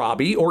that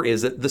Robbie or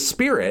is it the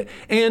Spirit?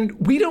 And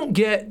we don't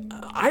get...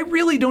 I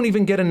really don't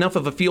even get enough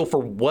of a feel for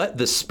what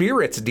the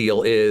Spirit's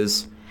deal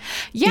is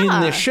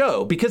in this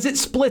show, because it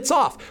splits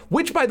off,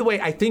 which, by the way,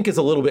 I think is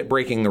a little bit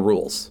breaking the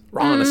rules,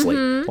 honestly.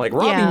 Like,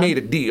 Robbie made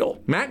a deal.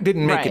 Mac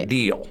didn't make a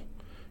deal.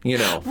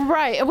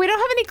 Right. We don't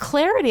have any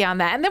clarity on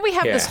that. And then we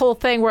have this whole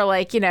thing where,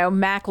 like,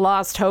 Mac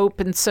lost hope,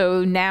 and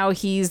so now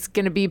he's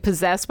going to be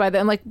possessed by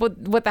them. Like,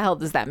 what the hell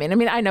does that mean? I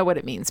mean, I know what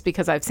it means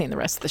because I've seen the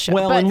rest of the show.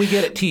 Well, and we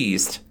get it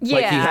teased.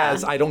 Like, he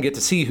has, I don't get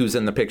to see who's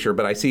in the picture,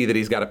 but I see that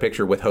he's got a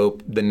picture with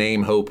Hope, the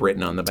name Hope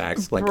written on the back.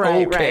 It's like,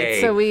 okay.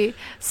 Right.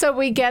 So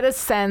we get a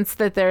sense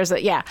that there's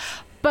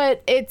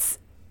but it's,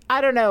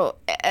 I don't know.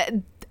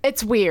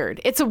 It's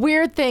weird. It's a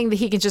weird thing that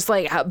he can just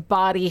like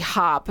body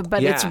hop,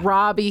 but it's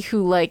Robbie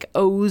who like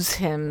owes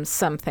him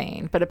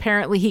something. But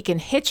apparently he can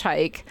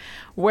hitchhike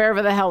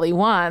wherever the hell he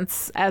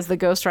wants as the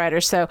Ghost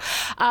Rider. So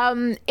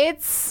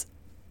it's...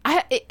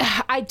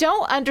 I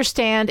don't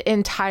understand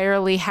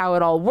entirely how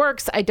it all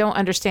works. I don't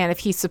understand if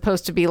he's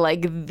supposed to be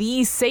like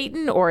the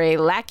Satan or a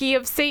lackey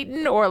of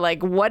Satan or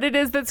like what it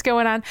is that's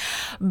going on.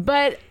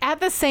 But at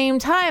the same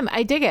time,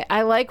 I dig it.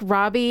 I like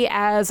Robbie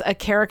as a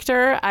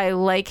character. I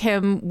like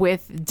him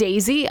with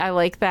Daisy. I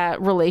like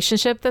that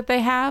relationship that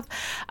they have.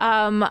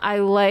 I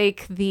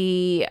like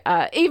the,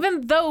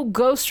 even though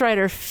Ghost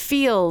Rider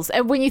feels,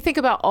 and when you think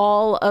about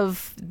all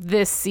of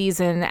this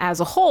season as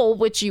a whole,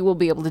 which you will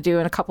be able to do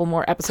in a couple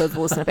more episodes of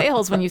Listen to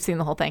A-Holes when you've seen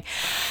the whole thing.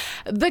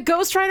 The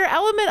Ghost Rider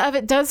element of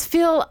it does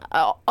feel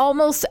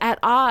almost at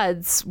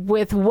odds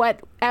with what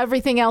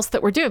everything else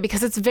that we're doing,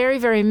 because it's very,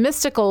 very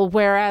mystical,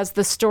 whereas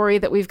the story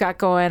that we've got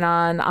going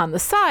on the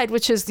side,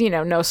 which is,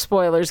 no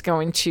spoilers,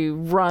 going to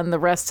run the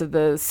rest of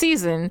the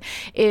season,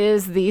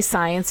 is the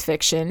science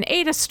fiction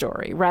Ada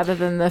story rather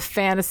than the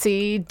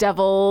fantasy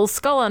devil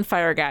skull on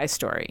fire guy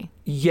story.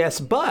 Yes,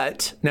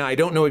 but now I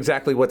don't know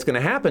exactly what's going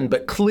to happen,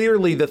 but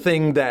clearly the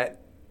thing that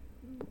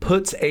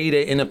puts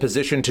Ada in a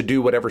position to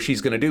do whatever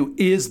she's going to do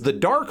is the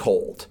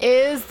Darkhold.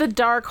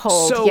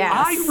 So yes.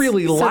 I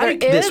really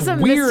like this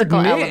weird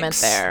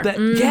mix there.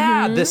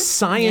 That, this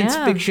science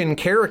fiction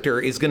character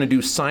is going to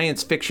do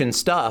science fiction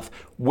stuff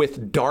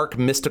with dark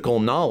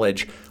mystical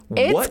knowledge.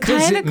 It's what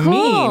does it cool.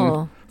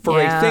 mean for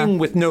a thing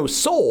with no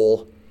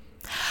soul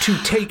to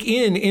take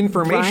in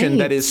information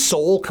that is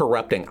soul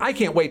corrupting. I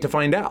can't wait to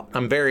find out.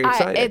 I'm very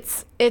excited.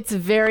 It's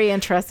very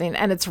interesting,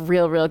 and it's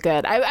real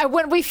good.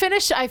 When I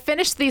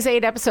finished these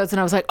 8 episodes, and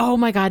I was like, oh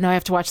my God, no, I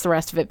have to watch the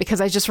rest of it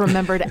because I just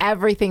remembered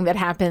everything that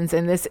happens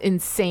in this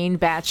insane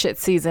batshit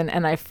season,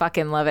 and I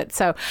fucking love it.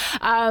 So,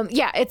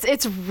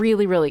 it's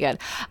really good.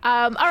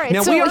 All right.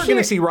 Now, we are going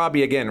to see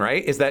Robbie again,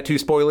 right? Is that too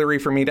spoilery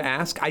for me to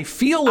ask? I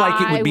feel like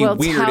it would be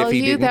weird if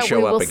he didn't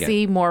show up again. We will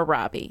see more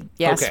Robbie.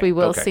 Yes, we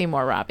will see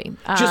more Robbie.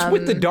 Just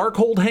with the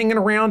Darkhold hanging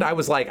around, I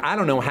was like, I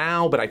don't know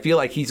how, but I feel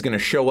like he's going to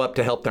show up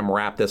to help them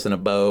wrap this in a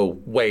bow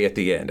way at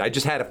the end. I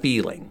just had a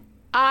feeling.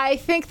 I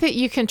think that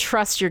you can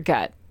trust your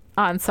gut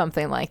on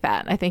something like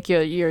that. I think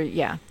you're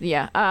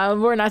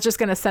we're not just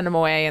going to send them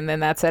away and then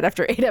that's it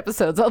after 8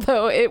 episodes,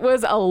 although it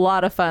was a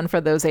lot of fun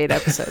for those 8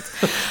 episodes.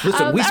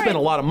 Listen, we spent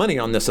a lot of money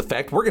on this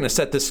effect. We're going to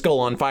set this skull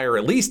on fire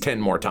at least 10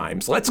 more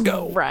times. Let's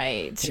go.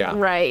 Right. Yeah.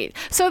 Right.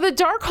 So the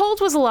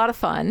Darkhold was a lot of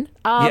fun.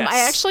 Yes.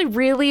 I actually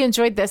really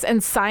enjoyed this,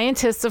 and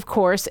scientists, of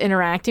course,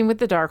 interacting with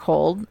the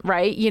Darkhold,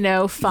 right? You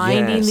know,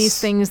 finding these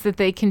things that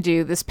they can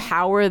do, this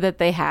power that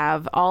they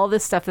have, all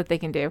this stuff that they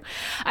can do.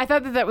 I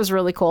thought that was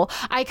really cool.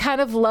 I kind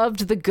of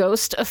loved the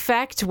ghost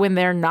effect when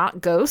they're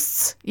not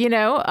ghosts, you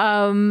know,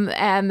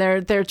 and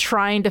they're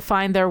trying to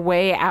find their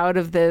way out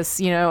of this,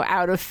 you know,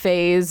 out of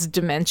phase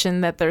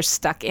dimension that they're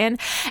stuck in,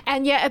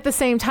 and yet at the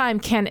same time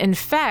can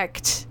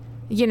infect,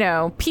 you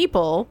know,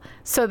 people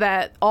so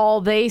that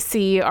all they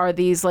see are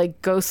these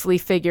like ghostly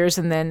figures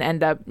and then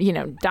end up, you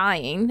know,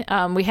 dying.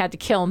 We had to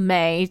kill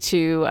May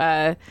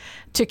to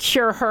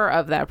cure her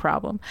of that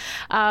problem.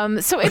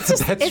 So it's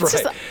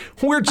just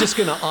we're just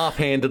going to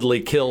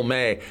offhandedly kill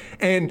May.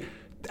 And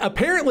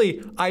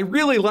apparently I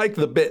really liked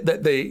the bit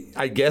that they,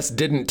 I guess,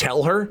 didn't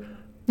tell her.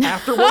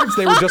 Afterwards,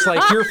 they were just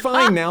like, you're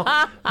fine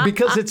now,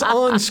 because it's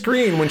on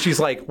screen when she's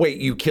like, wait,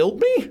 you killed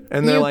me?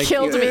 And they're like,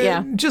 killed me,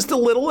 yeah. Just a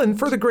little, and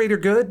for the greater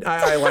good.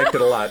 I liked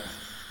it a lot.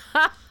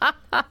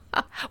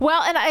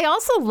 Well, and I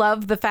also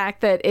love the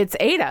fact that it's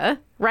Ada,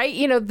 right?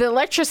 You know, the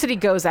electricity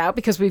goes out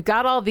because we've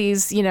got all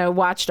these, you know,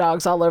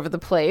 watchdogs all over the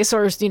place,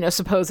 or, you know,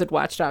 supposed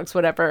watchdogs,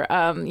 whatever,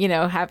 you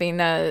know, having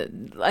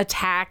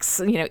attacks,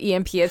 you know,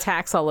 EMP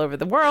attacks all over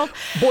the world.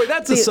 Boy,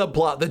 that's a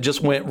subplot that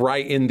just went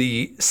right in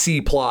the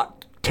C plot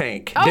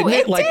tank, didn't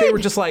it? Like, they were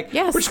just like,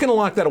 we're just going to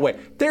lock that away.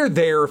 They're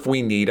there if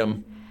we need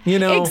them. You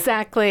know?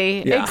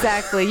 Exactly. Yeah.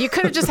 Exactly. You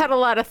could have just had a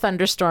lot of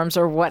thunderstorms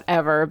or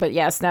whatever, but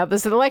yes, now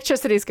this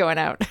electricity's going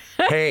out.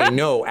 Hey,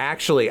 no,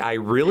 actually, I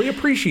really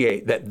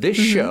appreciate that this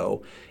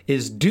show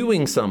is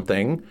doing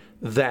something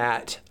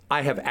that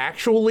I have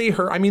actually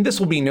heard. I mean, this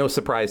will be no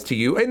surprise to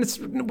you, and it's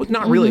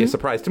not really a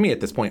surprise to me at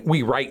this point.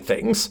 We write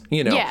things,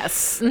 you know.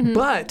 Yes.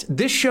 But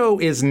this show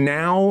is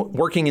now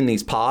working in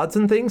these pods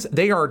and things.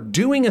 They are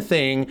doing a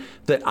thing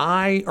that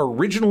I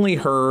originally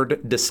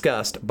heard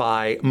discussed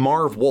by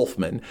Marv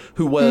Wolfman,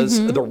 who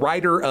was the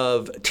writer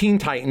of Teen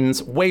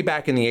Titans way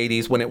back in the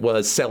 80s when it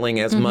was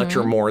selling as much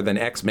or more than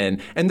X-Men.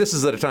 And this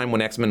is at a time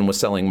when X-Men was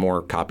selling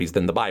more copies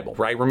than the Bible,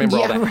 right? Remember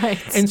all that?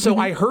 Right. And so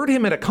I heard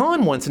him at a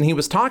con once, and he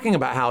was talking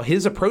about how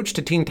his approach to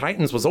Teen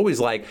Titans was always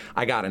like,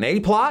 I got an A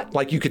plot.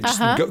 Like, you could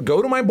just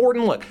go to my board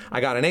and look.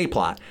 I got an A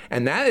plot.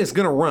 And that is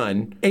going to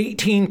run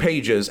 18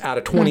 pages out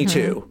of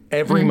 22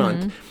 every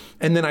month.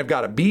 And then I've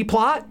got a B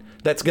plot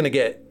that's going to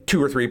get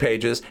 2 or 3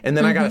 pages. And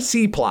then I got a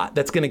C plot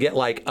that's going to get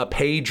like a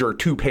page or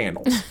 2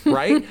 panels,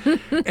 right?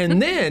 And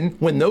then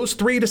when those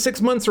 3 to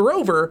 6 months are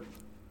over,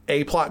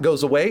 A plot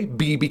goes away,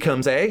 B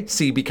becomes A,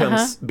 C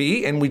becomes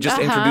B, and we just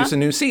introduce a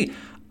new C.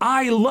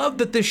 I love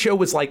that this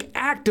show is like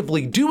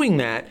actively doing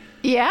that.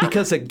 Yeah.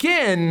 Because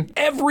again,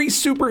 every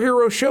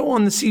superhero show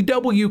on the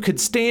CW could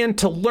stand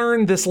to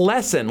learn this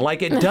lesson.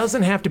 Like, it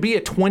doesn't have to be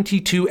a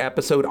 22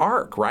 episode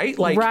arc, right?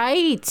 Like,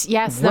 right.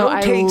 Yes. No, I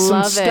rotate some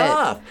love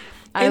stuff. It.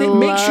 And it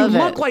makes you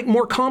look like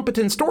more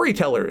competent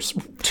storytellers,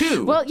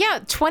 too. Well,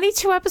 yeah,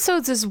 22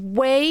 episodes is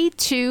way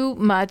too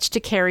much to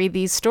carry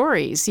these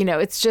stories. You know,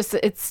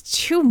 it's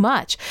too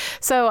much.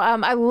 So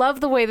I love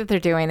the way that they're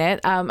doing it.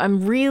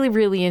 I'm really,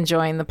 really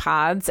enjoying the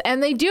pods.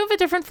 And they do have a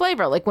different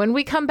flavor. Like, when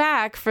we come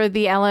back for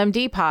the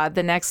LMD pod,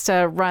 the next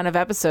run of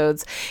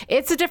episodes,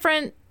 it's a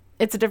different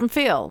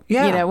feel, you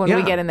know, when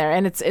we get in there.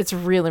 And it's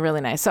really,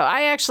 really nice. So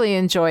I actually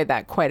enjoyed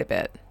that quite a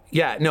bit.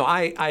 Yeah, no,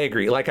 I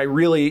agree. Like, I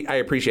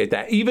appreciate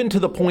that. Even to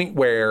the point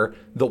where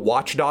the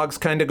watchdogs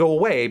kind of go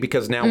away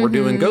because now we're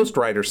doing Ghost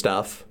Rider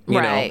stuff,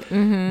 you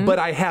know. But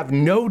I have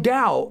no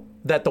doubt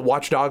that the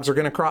watchdogs are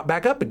going to crop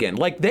back up again.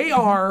 Like, they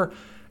are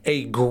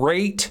a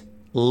great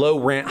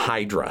low-rent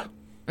Hydra.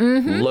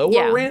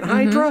 Lower rent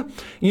Hydra,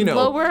 you know.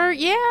 Lower,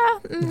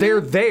 They're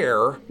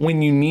there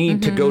when you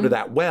need to go to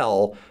that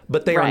well,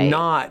 but they are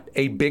not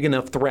a big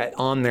enough threat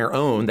on their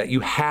own that you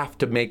have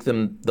to make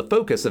them the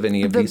focus of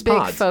any of these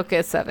pods. The big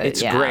focus of it,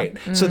 It's great.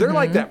 So they're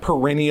like that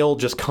perennial,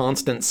 just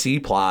constant C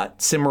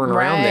plot simmering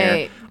around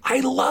there.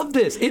 I love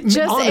this.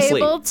 Honestly,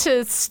 able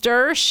to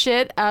stir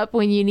shit up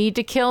when you need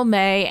to kill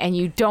May and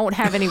you don't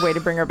have any way to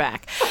bring her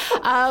back.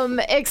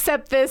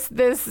 Except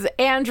this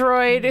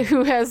android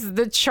who has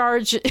the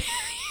charge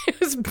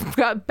whose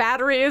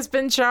battery has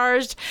been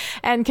charged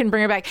and can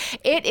bring her back.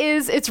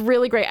 It's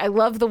really great. I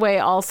love the way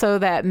also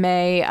that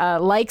May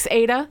likes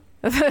Ada.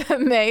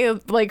 May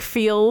like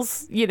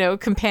feels,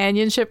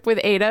 companionship with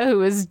Ada,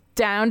 who is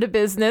down to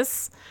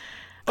business.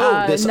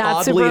 This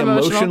oddly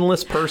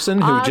emotionless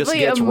person who just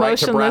gets right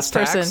to brass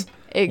tacks.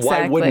 Exactly.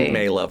 Why wouldn't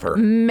May love her?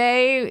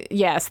 May,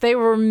 yes, they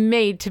were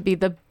made to be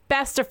the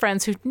best of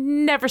friends who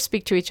never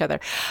speak to each other.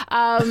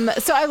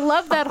 So I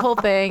love that whole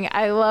thing.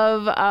 I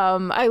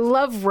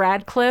love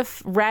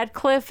Radcliffe.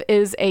 Radcliffe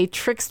is a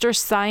trickster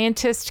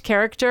scientist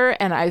character,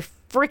 and I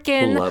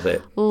freaking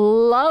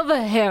love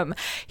him.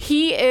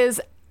 He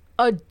is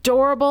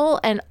adorable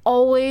and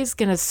always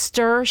gonna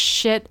stir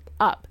shit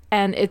up.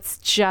 And it's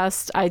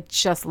just, I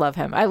just love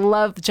him. I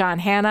love John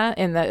Hannah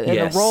in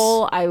the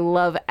role. I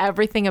love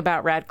everything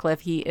about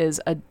Radcliffe. He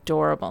is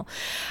adorable.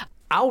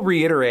 I'll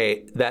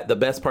reiterate that the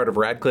best part of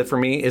Radcliffe for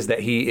me is that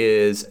he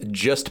is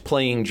just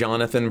playing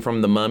Jonathan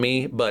from The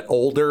Mummy, but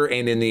older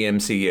and in the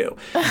MCU.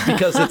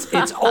 Because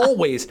it's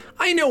always,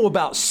 I know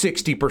about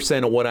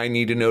 60% of what I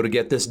need to know to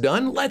get this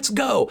done. Let's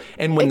go.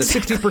 And when the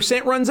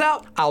 60% runs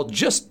out, I'll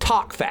just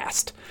talk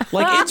fast.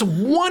 Like, it's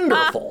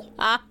wonderful.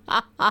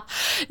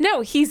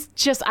 No, he's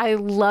just, I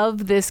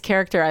love this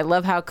character. I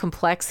love how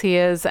complex he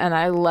is. And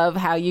I love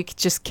how you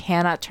just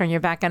cannot turn your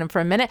back on him for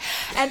a minute.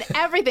 And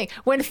everything.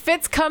 When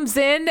Fitz comes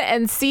in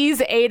and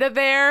sees Ada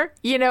there,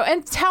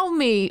 and tell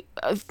me,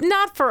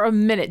 not for a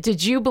minute,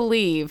 did you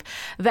believe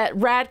that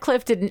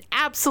Radcliffe didn't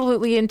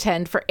absolutely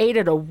intend for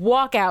Ada to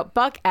walk out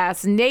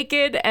buck-ass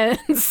naked and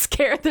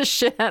scare the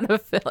shit out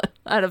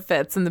of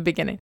Fitz in the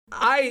beginning?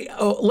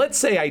 Let's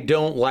say I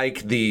don't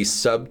like the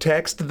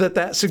subtext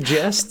that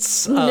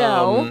suggests.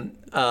 No.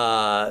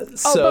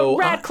 But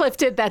Radcliffe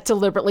did that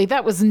deliberately.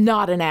 That was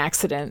not an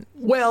accident.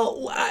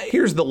 Well,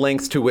 here's the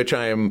lengths to which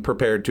I am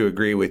prepared to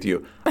agree with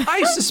you.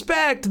 I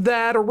suspect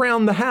that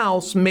around the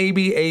house,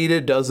 maybe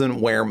Ada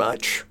doesn't wear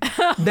much.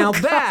 Now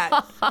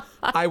that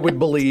I would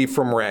believe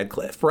from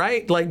Radcliffe,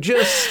 right? Like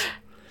just...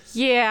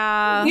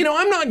 Yeah.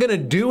 I'm not going to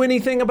do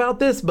anything about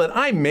this, but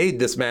I made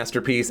this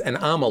masterpiece and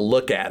I'm going to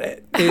look at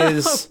it.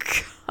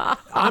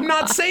 I'm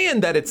not saying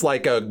that it's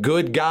like a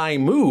good guy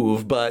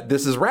move, but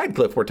this is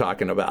Radcliffe we're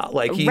talking about.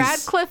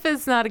 Radcliffe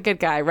is not a good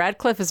guy.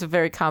 Radcliffe is a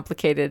very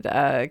complicated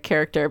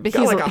character, but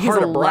he's a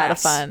lot of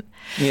fun.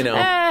 He's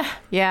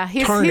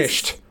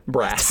tarnished.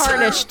 Brass.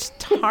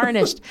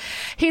 Tarnished.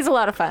 He's a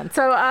lot of fun.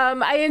 So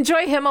I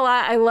enjoy him a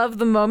lot. I love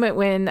the moment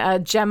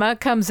when Gemma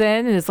comes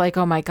in and is like,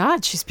 oh my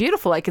God, she's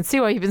beautiful. I can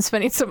see why you've been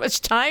spending so much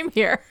time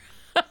here.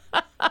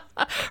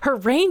 Her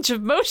range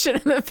of motion.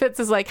 And then Fitz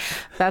is like,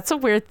 that's a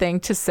weird thing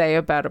to say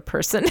about a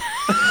person.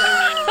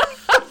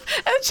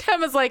 And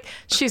Gemma's like,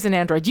 she's an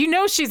android. You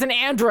know she's an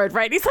android,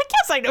 right? He's like,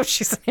 yes, I know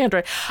she's an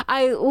android.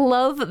 I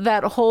love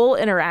that whole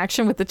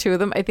interaction with the two of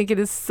them. I think it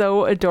is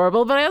so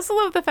adorable. But I also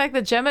love the fact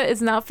that Gemma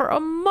is not for a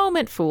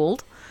moment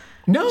fooled.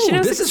 No, she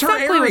knows this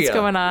exactly is her area. What's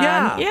going on.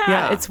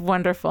 Yeah, it's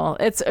wonderful.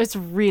 It's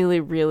really,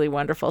 really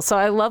wonderful. So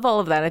I love all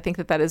of that. I think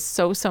that is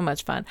so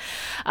much fun.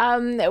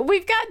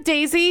 We've got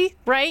Daisy,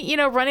 right?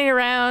 Running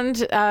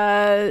around,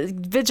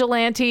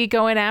 vigilante,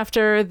 going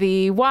after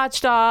the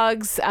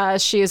watchdogs.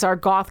 She is our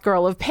goth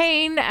girl of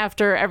pain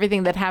after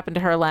everything that happened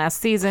to her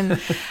last season.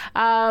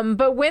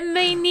 But when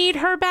they need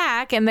her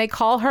back and they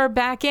call her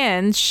back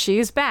in,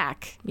 she's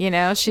back.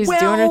 She's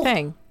doing her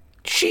thing.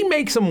 She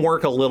makes him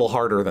work a little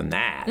harder than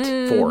that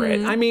for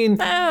it. I mean,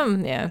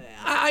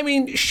 I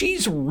mean,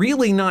 she's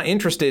really not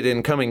interested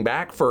in coming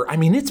back for,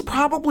 it's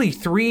probably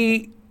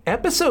 3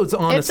 episodes,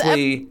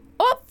 honestly.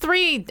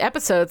 3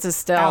 episodes is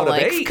still out of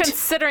 8.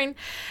 Considering,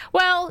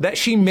 that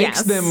she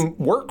makes them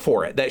work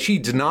for it, that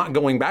she's not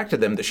going back to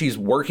them, that she's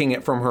working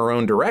it from her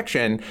own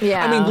direction.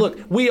 Yeah. I mean, look,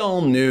 we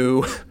all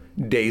knew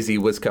Daisy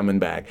was coming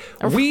back.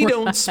 We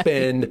don't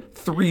spend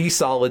 3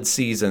 solid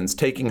seasons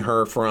taking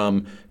her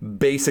from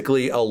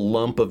basically a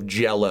lump of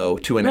jello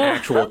to an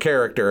actual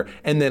character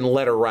and then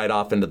let her ride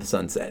off into the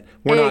sunset.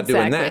 We're not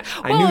doing that.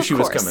 I knew she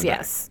was coming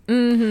back.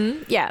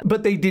 Mm-hmm. Yeah.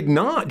 But they did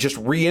not just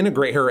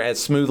reintegrate her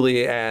as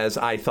smoothly as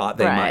I thought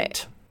they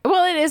might.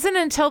 Well, it isn't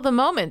until the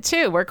moment,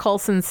 too, where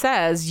Coulson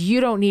says,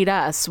 you don't need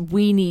us,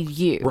 we need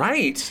you.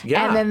 Right,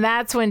 yeah. And then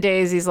that's when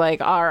Daisy's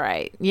like, all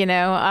right,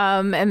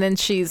 and then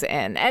she's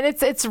in. And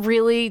it's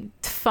really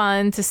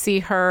fun to see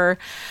her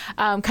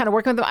kind of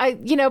working with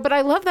them. But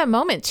I love that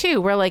moment, too,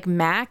 where,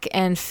 Mac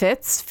and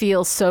Fitz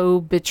feel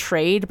so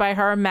betrayed by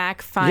her.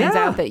 Mac finds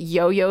out that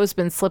Yo-Yo's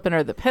been slipping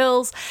her the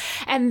pills.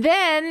 And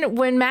then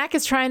when Mac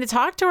is trying to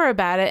talk to her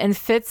about it, and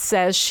Fitz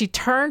says she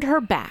turned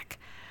her back.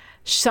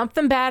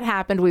 Something bad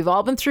happened. We've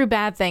all been through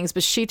bad things,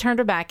 but she turned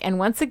her back. And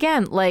once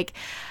again,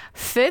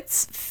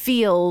 Fitz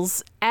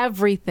feels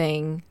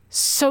everything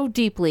so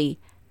deeply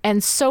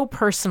and so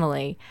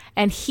personally.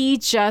 And he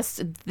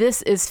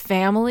this is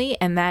family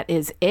and that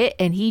is it.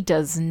 And he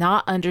does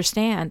not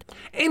understand.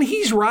 And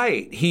he's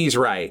right.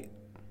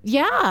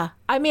 Yeah.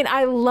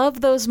 I love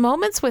those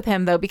moments with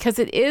him, though, because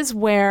it is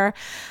where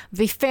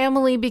the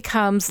family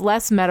becomes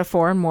less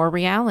metaphor and more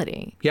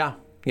reality. Yeah.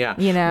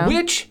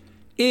 Which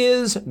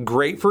is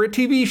great for a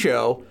TV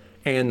show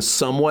and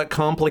somewhat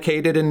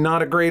complicated and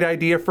not a great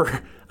idea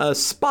for a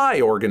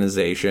spy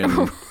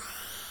organization.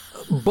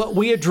 But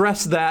we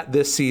addressed that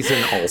this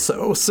season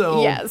also.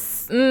 So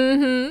yes.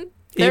 Mm-hmm.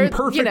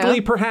 Imperfectly,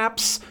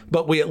 perhaps,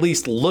 but we at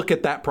least look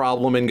at that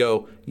problem and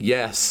go,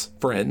 yes,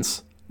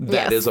 friends,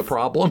 that is a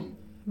problem.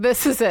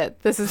 This is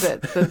it. This is it.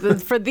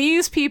 For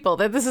these people,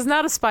 this is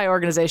not a spy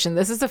organization.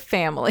 This is a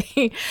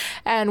family.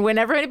 And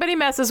whenever anybody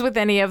messes with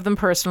any of them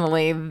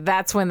personally,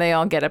 that's when they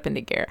all get up into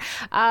gear.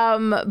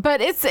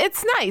 But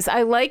it's nice.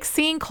 I like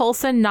seeing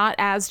Coulson not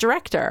as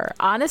director.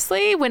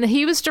 Honestly, when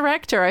he was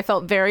director, I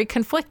felt very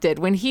conflicted.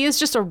 When he is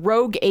just a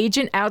rogue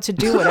agent out to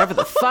do whatever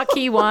the fuck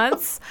he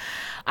wants,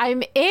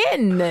 I'm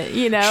in,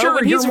 Sure,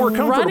 when he's you're more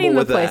comfortable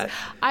with place. that.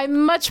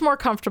 I'm much more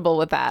comfortable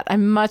with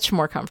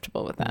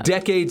that.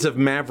 Decades of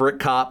Maverick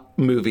Cop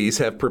movies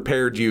have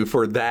prepared you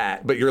for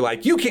that, but you're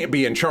like, you can't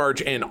be in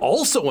charge and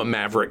also a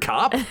Maverick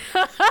Cop.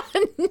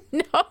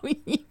 No,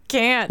 you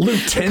can't.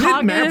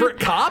 Lieutenant Maverick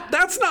Cop?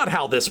 That's not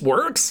how this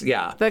works.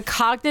 Yeah. The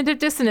cognitive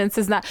dissonance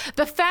is not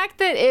the fact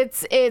that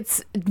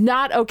it's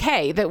not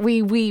okay, that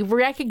we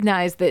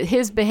recognize that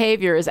his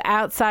behavior is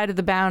outside of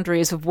the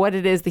boundaries of what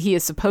it is that he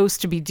is supposed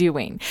to be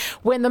doing.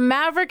 When the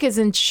Maverick is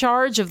in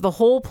charge of the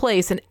whole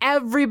place and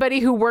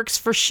everybody who works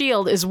for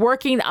S.H.I.E.L.D. is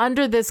working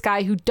under this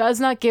guy who does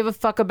not give a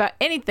fuck about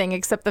anything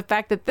except the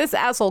fact that this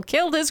asshole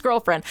killed his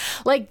girlfriend.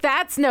 Like,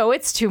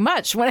 it's too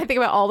much when I think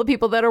about all the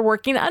people that are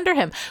working under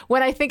him.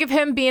 When I think of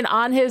him being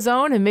on his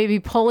own and maybe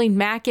pulling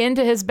Mac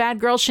into his bad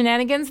girl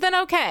shenanigans, then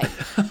okay.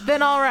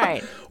 Then all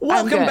right.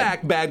 Welcome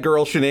back, Bad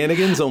Girl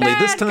Shenanigans. Only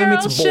this time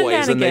it's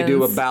boys, and they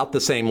do about the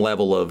same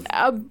level of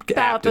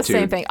aptitude. The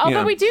same thing.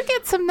 Although we do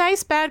get some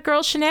nice Bad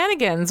Girl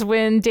shenanigans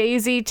when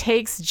Daisy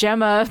takes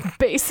Gemma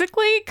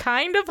basically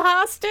kind of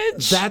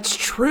hostage. That's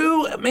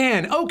true.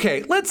 Man,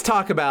 okay, let's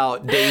talk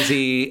about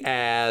Daisy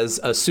as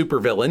a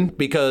supervillain,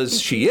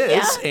 because she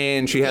is,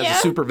 and she has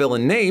a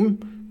supervillain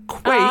name,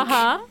 Quake.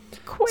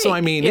 Quake. So, I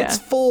mean, it's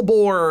full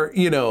bore,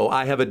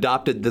 I have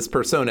adopted this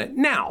persona.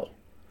 Now,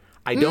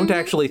 I don't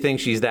actually think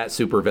she's that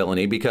super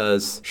villainy,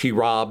 because she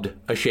robbed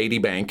a shady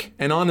bank.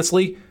 And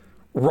honestly,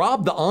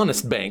 rob the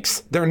honest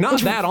banks. They're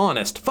not that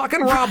honest. Fucking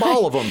rob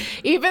all of them.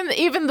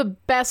 Even the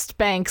best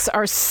banks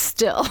are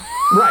still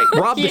right.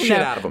 Rob the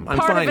shit out of them. I'm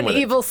part fine of with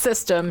an evil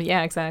system.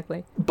 Yeah,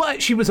 exactly.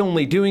 But she was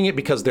only doing it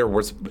because it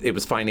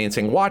was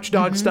financing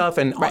watchdog stuff,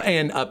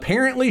 and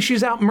apparently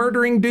she's out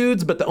murdering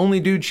dudes. But the only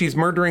dude she's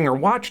murdering are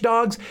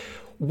watchdogs,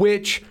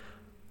 which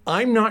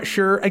I'm not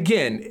sure.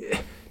 Again,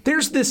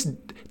 there's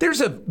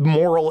a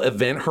moral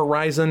event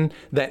horizon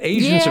that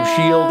Agents of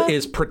S.H.I.E.L.D.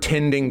 is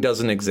pretending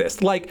doesn't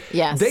exist. Like,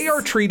 they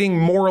are treating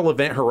moral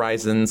event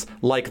horizons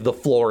like the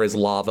floor is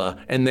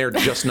lava, and they're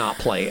just not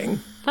playing.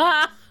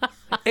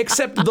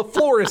 Except the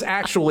floor is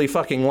actually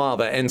fucking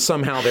lava, and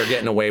somehow they're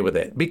getting away with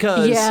it.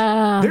 Because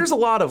there's a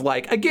lot of,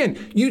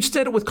 again, you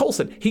said it with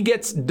Coulson. He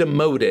gets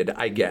demoted,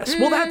 I guess.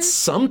 Well, that's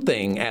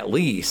something, at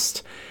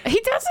least. He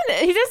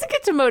doesn't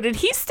get demoted.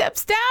 He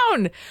steps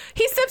down.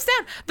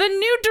 The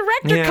new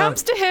director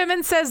comes to him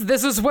and says,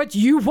 this is what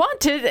you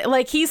wanted.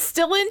 Like, he's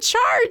still in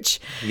charge.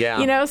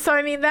 Yeah. So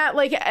I mean, that,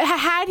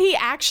 had he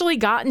actually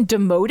gotten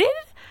demoted,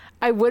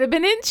 I would have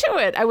been into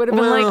it. I would have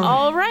been like,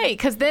 all right.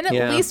 Because then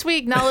at least we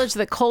acknowledge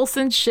that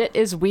Coulson's shit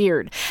is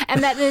weird.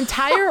 And that an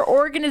entire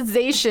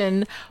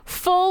organization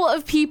full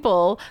of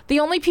people, the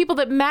only people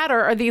that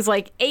matter are these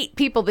 8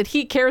 people that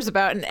he cares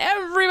about, and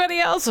everybody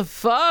else,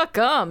 fuck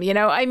them.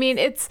 I mean,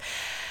 it's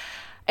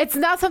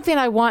not something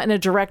I want in a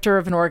director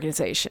of an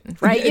organization,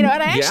 right? And I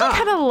actually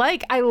kind of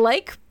I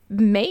like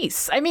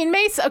Mace. I mean,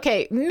 Mace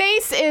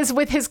is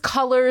with his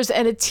colors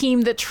and a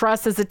team that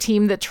trusts as a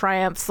team that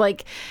triumphs.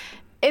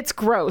 It's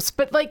gross,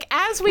 but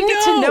as we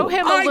get to know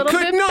him a little bit better.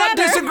 I could not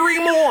disagree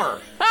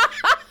more.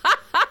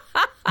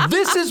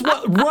 This is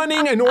what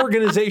running an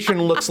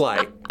organization looks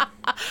like.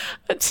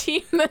 A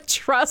team that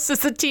trusts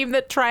is a team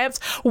that triumphs,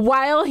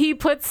 while he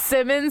puts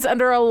Simmons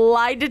under a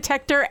lie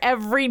detector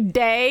every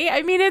day.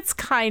 I mean, it's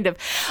kind of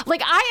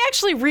I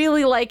actually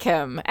really like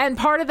him. And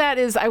part of that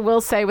is, I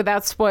will say,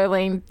 without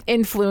spoiling,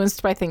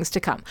 influenced by things to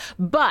come.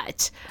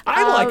 But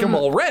I like him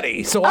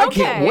already, so I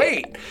can't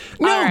wait.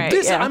 No,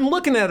 I'm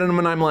looking at him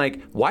and I'm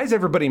like, why is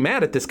everybody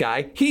mad at this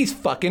guy? He's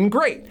fucking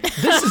great.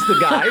 This is the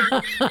guy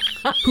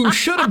who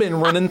should have been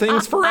running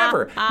things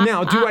forever.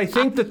 Now, do I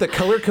think that the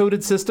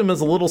color-coded system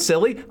is a little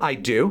silly? I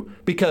do,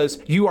 because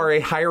you are a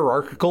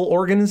hierarchical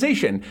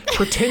organization.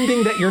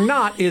 Pretending that you're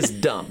not is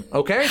dumb,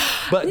 okay?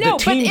 But the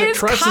team that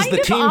trusts is the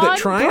team that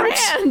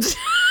triumphs.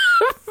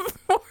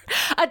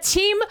 A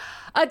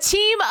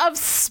team of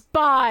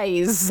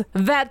spies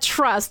that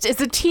trust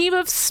is a team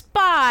of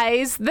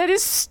spies that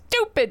is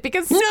stupid,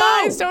 because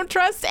spies don't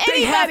trust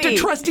anybody. They have to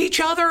trust each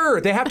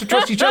other.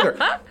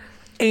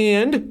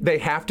 And they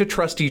have to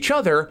trust each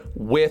other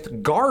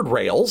with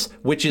guardrails,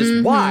 which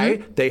is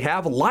why they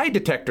have lie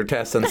detector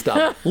tests and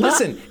stuff.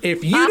 Listen,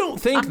 if you don't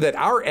think that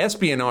our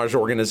espionage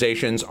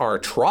organizations are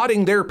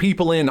trotting their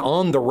people in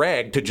on the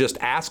reg to just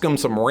ask them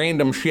some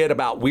random shit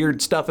about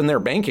weird stuff in their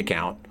bank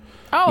account,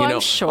 Oh, I'm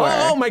sure.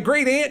 Oh, my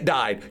great aunt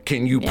died.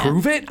 Can you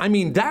prove it? I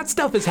mean, that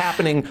stuff is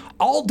happening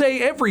all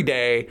day, every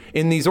day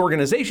in these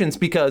organizations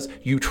because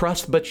you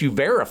trust but you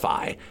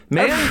verify.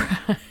 Man,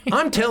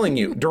 I'm telling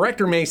you,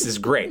 Director Mace is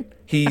great.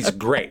 He's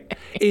great.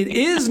 It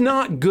is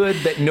not good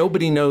that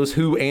nobody knows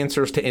who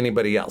answers to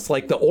anybody else.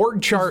 Like the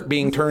org chart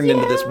being turned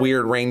into this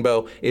weird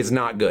rainbow is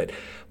not good.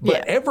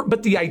 But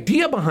but the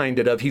idea behind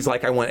it of he's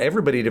like, I want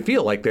everybody to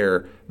feel like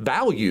they're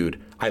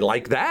valued. I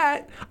like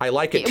that. I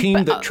like a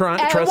team that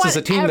trusts is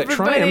a team that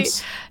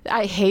triumphs.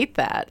 I hate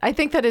that. I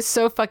think that is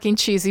so fucking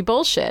cheesy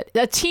bullshit.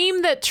 A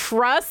team that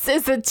trusts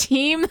is a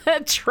team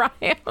that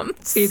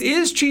triumphs. It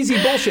is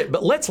cheesy bullshit,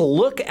 but let's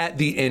look at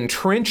the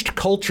entrenched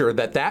culture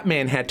that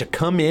man had to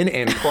come in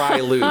and pry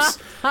loose.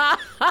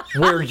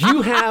 Where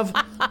you have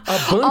a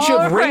bunch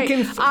of rank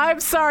and... I'm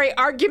sorry,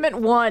 argument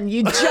one.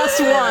 You just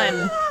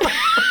won.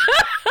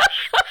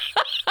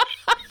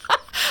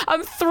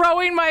 I'm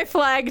throwing my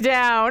flag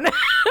down.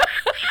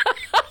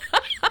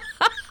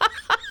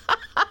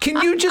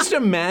 Can you just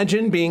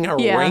imagine being a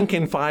rank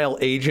and file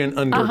agent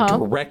under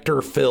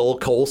Director Phil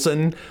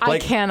Coulson?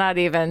 Like, I cannot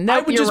even.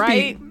 No, you're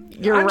right.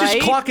 I'm just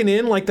clocking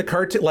in like the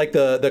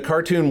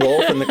cartoon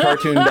wolf and the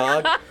cartoon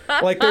dog.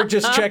 Like they're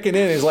just checking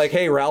in. He's like,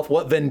 hey, Ralph,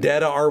 what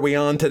vendetta are we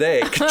on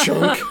today?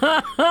 Ka-chunk.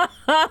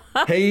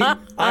 Hey,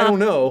 I don't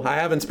know. I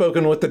haven't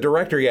spoken with the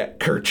director yet.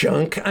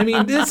 Kerchunk. I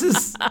mean, this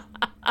is...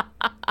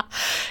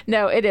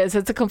 No, it is.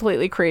 It's a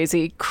completely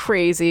crazy,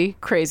 crazy,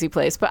 crazy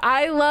place. But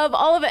I love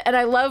all of it. And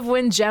I love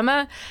when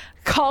Gemma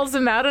calls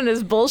him out on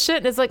his bullshit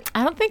and is like,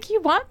 I don't think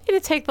you want me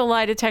to take the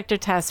lie detector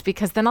test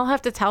because then I'll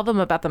have to tell them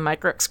about the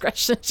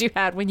microexpressions you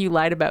had when you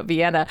lied about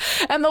Vienna.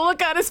 And the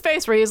look on his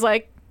face where he's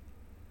like,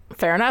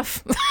 fair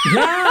enough.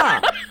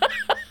 Yeah.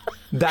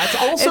 That's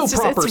also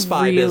proper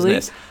spy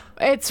business.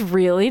 It's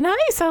really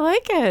nice. I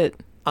like it.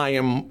 I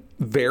am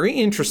very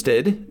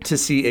interested to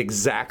see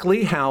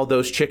exactly how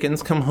those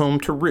chickens come home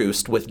to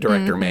roost with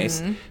Director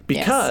Mace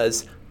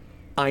because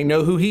I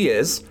know who he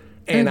is.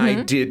 And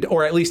I did,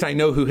 or at least I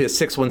know who his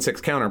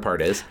 616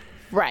 counterpart is.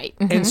 Right.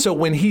 And so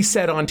when he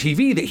said on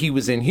TV that he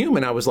was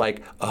Inhuman, I was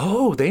like,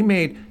 oh, they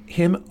made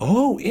him,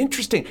 oh,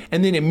 interesting.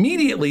 And then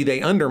immediately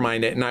they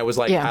undermined it. And I was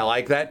like, I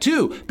like that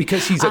too,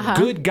 because he's a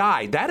good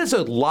guy. That is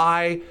a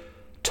lie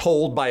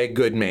told by a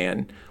good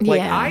man.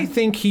 Like, I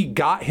think he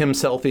got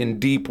himself in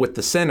deep with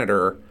the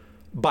senator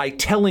by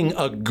telling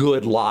a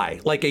good lie,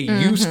 like a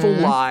useful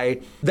lie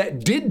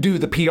that did do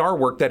the PR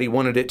work that he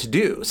wanted it to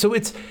do. So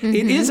it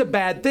is a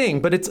bad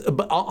thing, but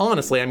but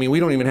honestly, I mean, we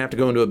don't even have to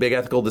go into a big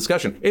ethical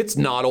discussion. It's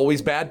not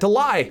always bad to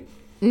lie.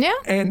 Yeah.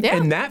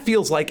 And that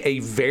feels like a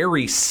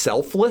very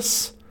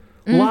selfless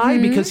lie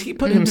because he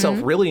put himself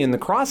really in the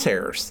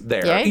crosshairs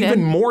there,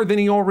 even more than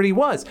he already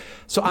was.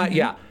 So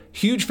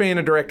huge fan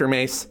of Director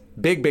Mace.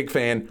 Big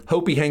fan.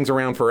 Hope he hangs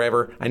around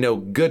forever. I know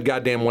good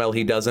goddamn well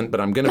he doesn't,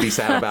 but I'm going to be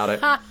sad about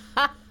it.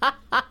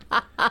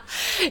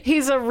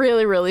 He's a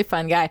really, really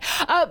fun guy.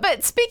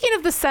 But speaking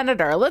of the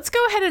senator, let's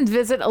go ahead and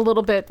visit a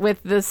little bit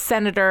with the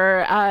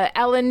senator,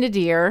 Ellen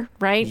Nadir,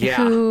 right? Yeah.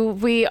 Who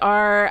we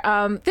are.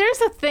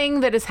 There's a thing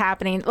that is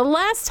happening. The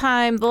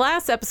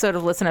last episode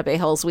of Listen Up,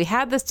 A-Holes, we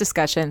had this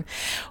discussion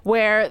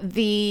where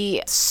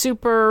the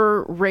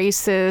super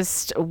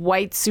racist,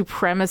 white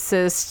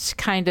supremacist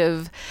kind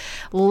of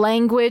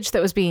language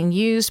that was being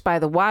used by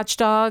the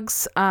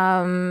watchdogs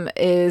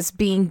is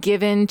being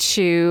given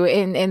to,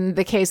 in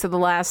the case of the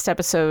last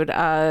episode,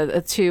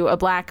 to a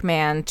black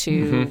man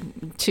to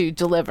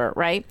deliver,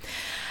 right?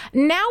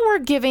 Now we're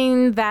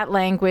giving that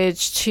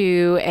language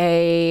to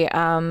a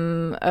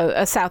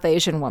South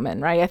Asian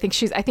woman, right? I think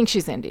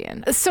she's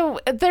Indian. So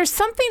there's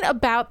something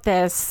about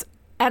this.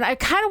 And I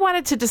kind of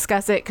wanted to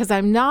discuss it because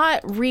I'm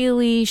not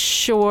really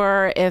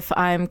sure if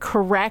I'm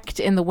correct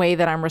in the way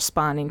that I'm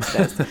responding to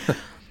this.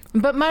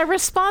 But my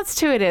response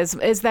to it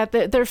is that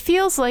there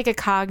feels like a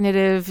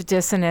cognitive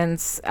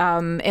dissonance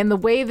in the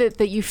way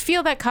that you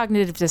feel that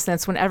cognitive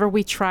dissonance whenever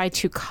we try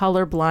to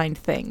colorblind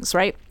things,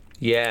 right?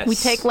 Yes. We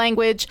take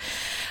language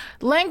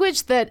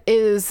that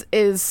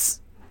is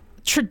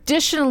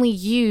traditionally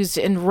used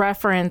in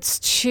reference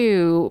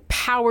to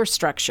power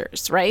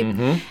structures, right?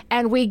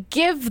 And we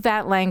give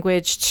that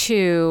language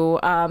to,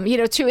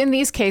 in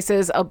these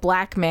cases, a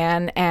black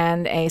man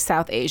and a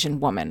South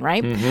Asian woman,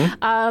 right?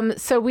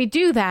 So we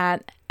do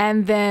that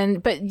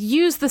but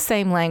use the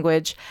same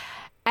language.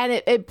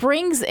 And it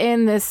brings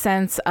in this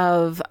sense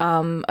of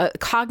a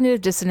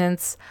cognitive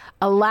dissonance,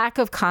 a lack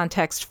of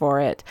context for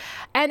it.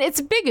 And it's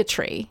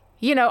bigotry.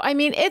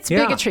 It's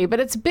bigotry,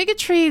 but it's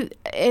bigotry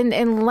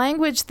in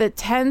language that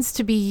tends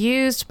to be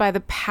used by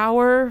the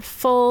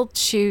powerful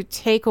to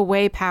take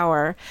away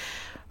power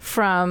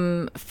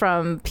from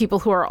people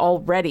who are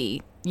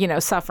already,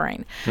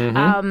 suffering,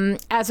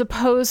 as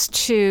opposed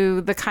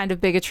to the kind of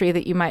bigotry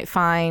that you might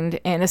find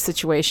in a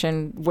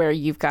situation where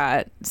you've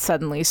got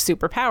suddenly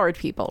superpowered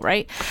people,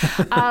 right?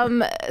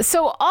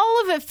 So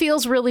all of it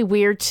feels really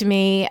weird to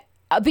me.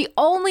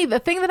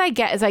 The thing that I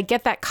get is I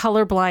get that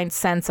colorblind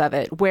sense of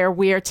it, where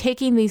we are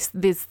taking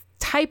this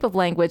type of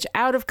language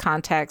out of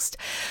context,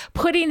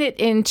 putting it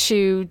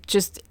into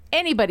just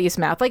anybody's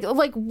mouth.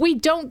 Like we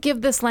don't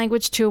give this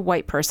language to a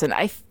white person.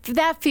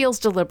 That feels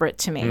deliberate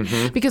to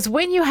me. Because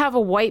when you have a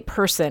white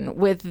person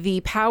with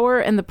the power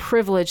and the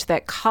privilege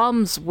that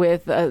comes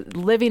with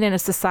living in a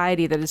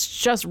society that is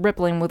just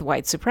rippling with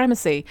white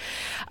supremacy,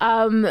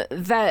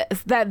 that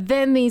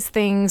then these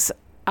things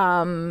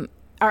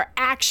are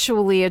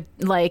actually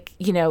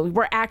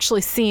we're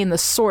actually seeing the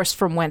source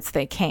from whence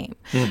they came.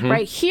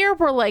 Right here,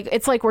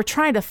 it's like we're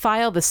trying to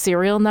file the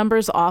serial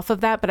numbers off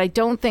of that, but I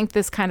don't think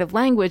this kind of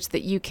language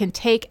that you can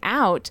take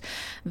out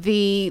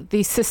the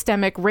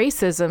systemic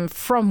racism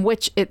from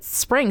which it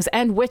springs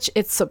and which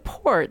it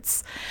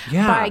supports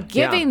by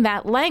giving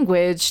that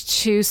language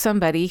to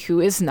somebody who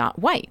is not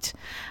white.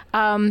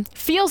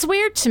 Feels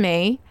weird to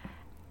me.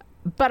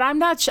 But I'm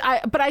not.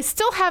 But I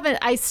still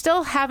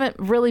haven't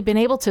really been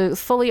able to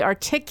fully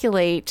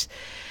articulate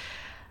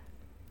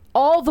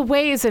all the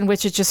ways in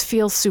which it just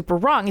feels super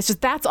wrong. It's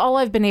just that's all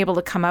I've been able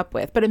to come up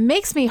with. But it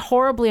makes me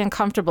horribly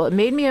uncomfortable. It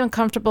made me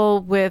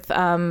uncomfortable with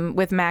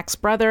Mac's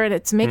brother, and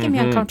it's making me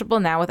uncomfortable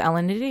now with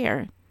Ellen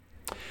Nadir.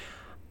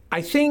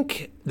 I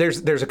think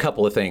there's a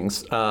couple of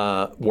things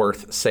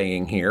worth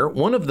saying here.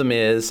 One of them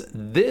is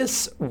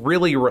this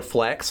really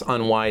reflects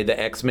on why the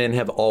X-Men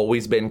have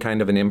always been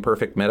kind of an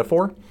imperfect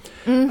metaphor.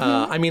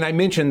 I mean, I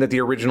mentioned that the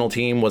original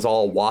team was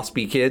all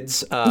waspy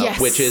kids,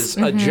 which is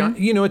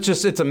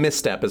it's a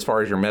misstep as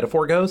far as your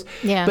metaphor goes.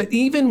 Yeah. But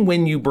even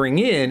when you bring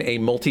in a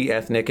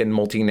multi-ethnic and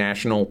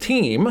multinational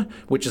team,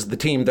 which is the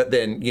team that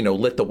then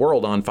lit the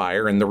world on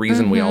fire and the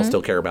reason we all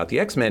still care about the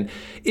X-Men,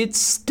 it's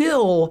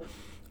still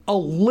a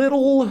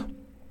little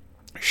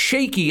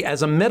shaky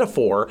as a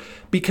metaphor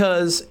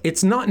because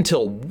it's not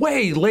until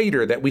way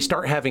later that we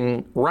start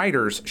having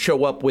writers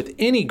show up with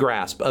any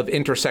grasp of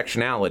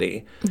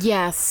intersectionality.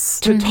 Yes.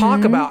 To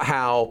talk about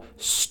how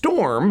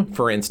Storm's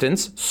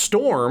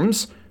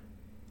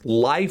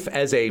life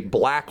as a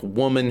black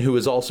woman who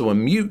is also a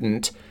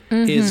mutant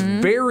is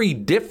very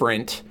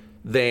different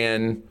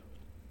than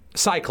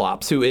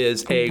Cyclops, who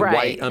is a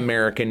white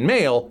American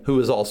male who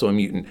is also a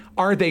mutant.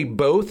 Are they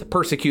both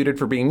persecuted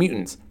for being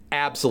mutants?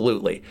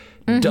 Absolutely.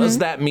 Does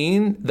that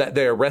mean that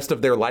the rest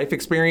of their life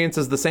experience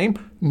is the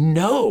same?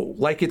 No.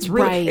 Like, it's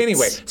really...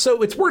 Anyway,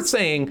 so it's worth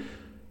saying,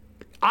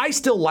 I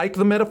still like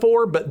the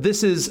metaphor, but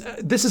this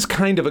is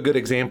kind of a good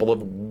example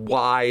of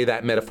why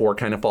that metaphor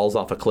kind of falls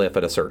off a cliff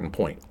at a certain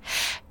point.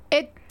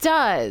 It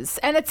does.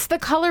 And it's the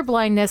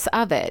colorblindness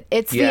of it.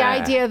 It's the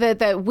idea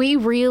that we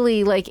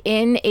really, like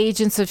in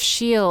Agents of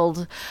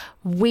S.H.I.E.L.D.,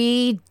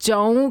 we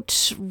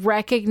don't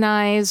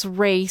recognize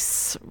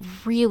race,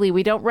 really.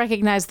 We don't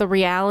recognize the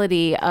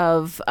reality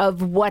of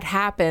what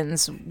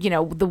happens,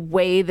 the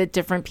way that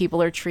different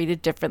people are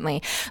treated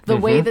differently, the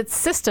way that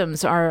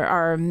systems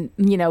are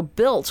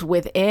built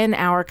within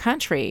our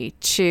country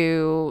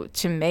to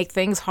make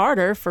things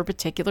harder for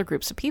particular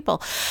groups of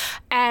people.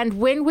 And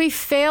when we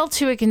fail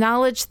to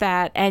acknowledge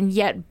that and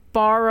yet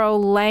borrow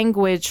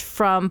language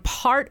from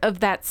part of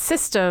that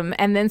system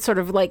and then sort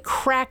of like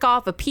crack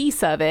off a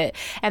piece of it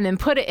and then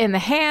put it in the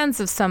hands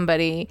of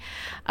somebody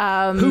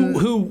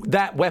who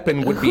that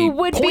weapon would be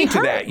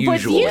pointed at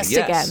usually. Used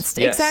against.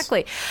 Yes.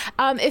 Exactly.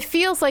 It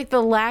feels like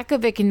the lack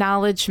of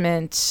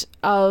acknowledgement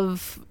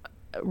of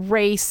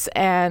race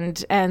and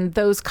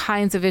those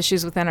kinds of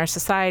issues within our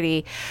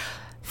society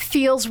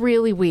feels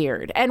really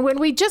weird. And when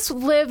we just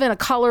live in a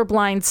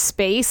colorblind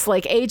space,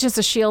 like Agents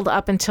of S.H.I.E.L.D.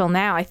 up until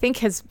now, I think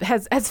has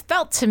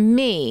felt to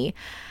me,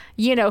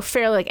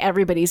 fairly like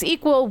everybody's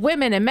equal,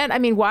 women and men. I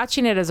mean,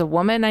 watching it as a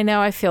woman, I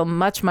know I feel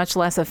much, much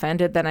less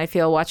offended than I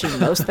feel watching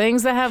most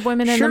things that have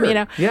women in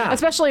them,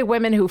 especially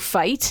women who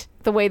fight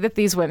the way that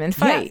these women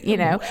fight,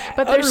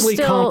 but they're utterly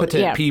still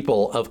competent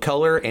people of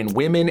color and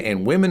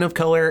women of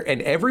color,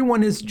 and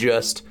everyone is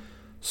just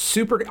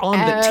super on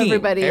the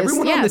team.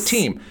 Everyone on the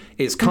team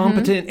is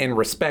competent and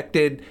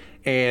respected,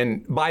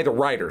 and by the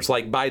writers,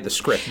 like by the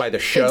script, by the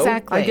show,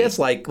 I guess,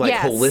 like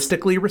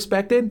holistically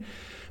respected.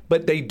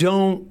 But they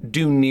don't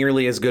do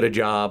nearly as good a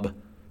job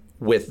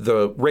with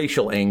the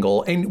racial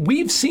angle. And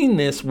we've seen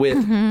this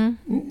with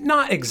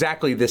not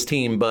exactly this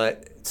team,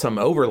 but some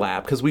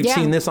overlap, because we've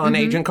seen this on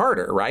Agent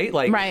Carter, right?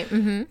 Like,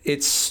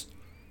 it's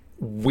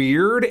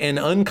weird and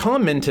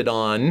uncommented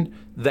on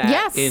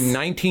that in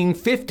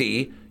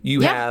 1950,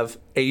 you have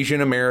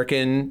Asian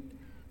American,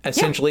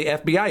 essentially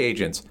FBI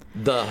agents.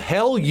 The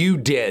hell you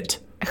did.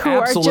 Who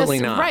Absolutely are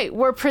just, not. Right.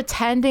 We're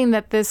pretending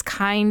that this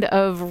kind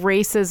of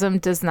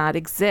racism does not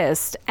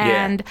exist.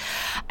 And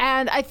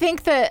I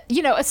think that,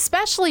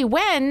 especially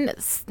when,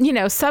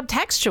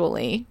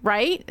 subtextually,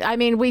 right? I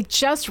mean, we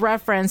just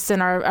referenced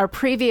in our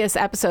previous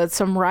episode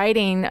some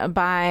writing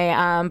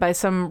by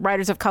some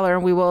writers of color,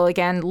 and we will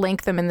again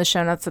link them in the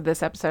show notes of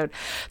this episode,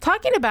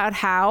 talking about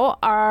how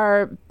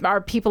our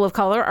people of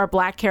color, our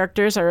Black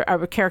characters,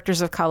 our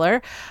characters of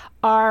color,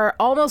 are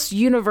almost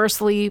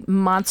universally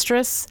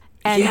monstrous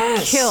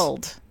and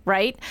killed,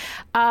 right?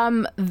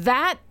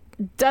 That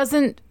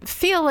doesn't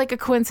feel like a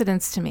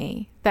coincidence to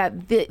me.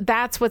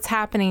 that's what's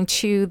happening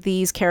to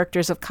these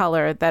characters of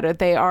color, that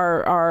they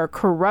are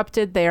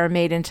corrupted. They are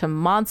made into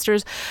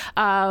monsters.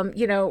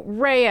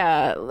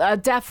 Rhea,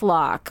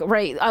 Deathlock,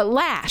 right?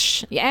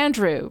 Lash,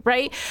 Andrew,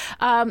 right?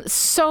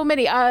 So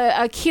many.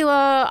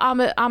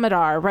 Akila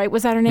Amadar, right?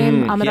 Was that her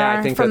name? Amadar, yeah,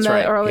 I think from that's the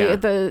right. early,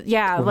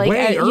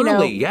 Way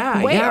early,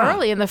 way yeah.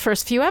 early in the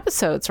first few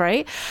episodes,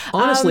 right?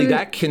 Honestly,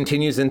 that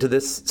continues into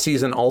this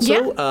season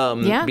also,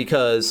 Yeah.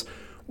 because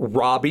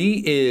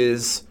Robbie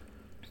is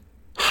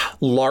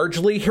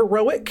largely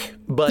heroic,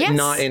 but Yes.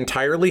 not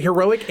entirely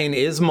heroic, and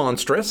is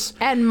monstrous.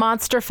 And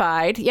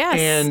monstrified, yes.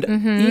 And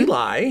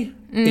Eli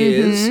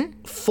is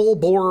full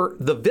bore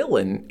the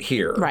villain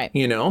here, Right.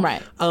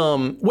 Right.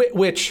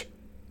 Which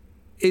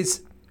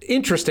is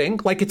interesting.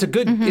 Like, it's a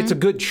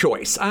good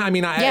choice. I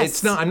mean,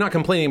 Yes. I'm not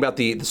complaining about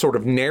the sort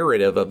of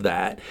narrative of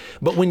that,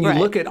 but when you Right.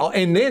 look at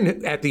and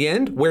then at the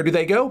end, where do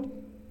they go?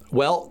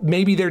 Well,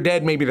 maybe they're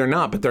dead, maybe they're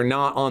not, but they're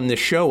not on this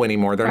show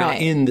anymore. They're not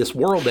Right. in this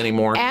world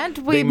anymore. And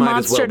we They might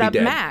as well monstered be up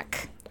dead.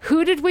 Mac.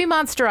 Who did we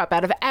monster up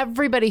out of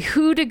everybody?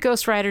 Who did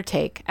Ghost Rider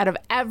take out of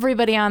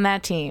everybody on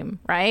that team,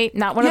 right?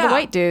 Not one of the Yeah.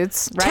 white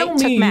dudes, right? Tell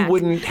Took me Mac. you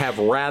wouldn't have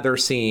rather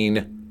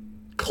seen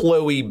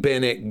Chloe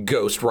Bennett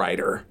Ghost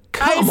Rider.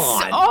 Come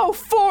on. Oh,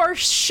 for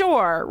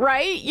sure,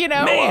 right?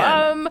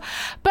 Man.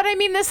 But I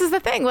mean, this is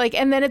the thing, like,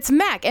 and then it's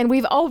Mac, and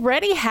we've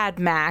already had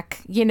Mac,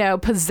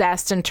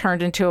 possessed and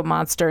turned into a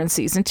monster in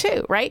season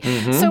 2, right?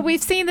 Mm-hmm. So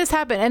we've seen this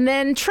happen, and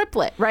then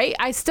Triplet, right?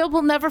 I still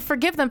will never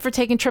forgive them for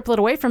taking Triplet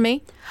away from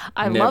me.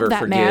 I Never love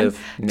that man. forgive,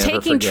 never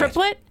Taking forget.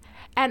 Triplet.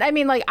 And I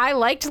mean, like, I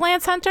liked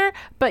Lance Hunter,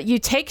 but you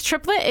take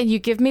Triplet and you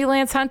give me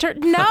Lance Hunter?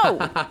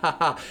 No.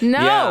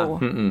 No.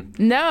 Yeah.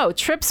 No.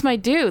 Trip's my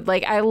dude.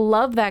 Like, I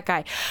love that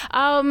guy.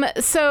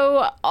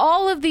 So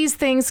all of these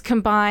things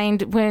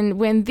combined,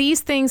 when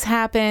these things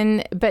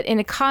happen, but in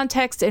a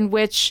context in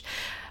which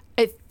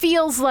it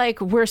feels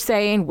like we're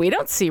saying we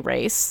don't see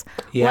race.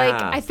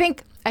 Yeah.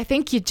 Like, I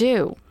think you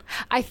do.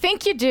 I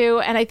think you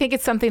do, and I think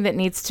it's something that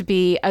needs to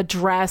be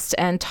addressed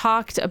and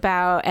talked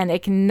about and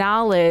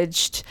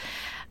acknowledged.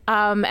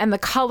 And the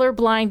color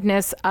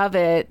blindness of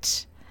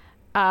it,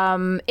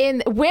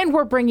 when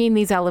we're bringing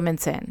these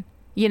elements in,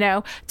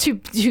 to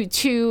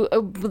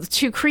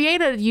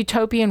create a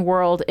utopian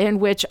world in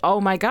which,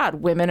 oh my God,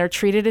 women are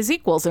treated as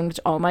equals, and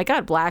oh my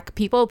God, Black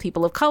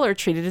people of color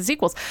treated as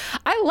equals.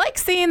 I like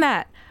seeing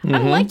that. I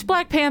liked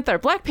Black Panther.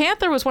 Black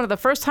Panther was one of the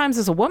first times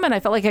as a woman I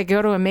felt like I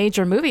go to a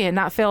major movie and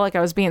not feel like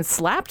I was being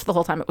slapped the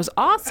whole time. It was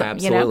awesome.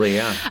 Absolutely,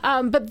 yeah.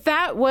 But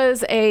that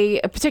was a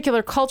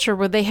particular culture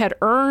where they had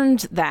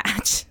earned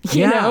that,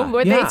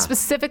 where they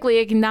specifically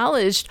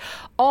acknowledged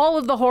all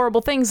of the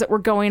horrible things that were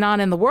going on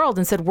in the world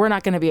and said, we're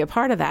not going to be a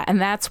part of that.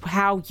 And that's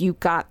how you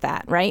got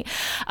that, right?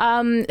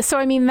 So,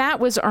 I mean,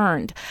 that was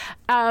earned.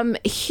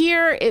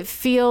 Here, it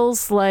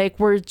feels like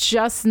we're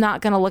just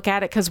not going to look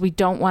at it because we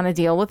don't want to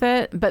deal with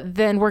it. But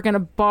then we're going to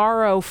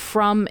borrow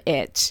from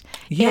it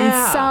in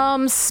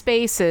some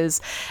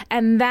spaces.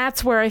 And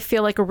that's where I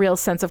feel like a real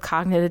sense of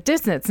cognitive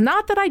dissonance.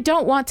 Not that I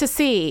don't want to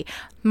see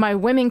my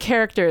women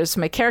characters,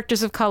 my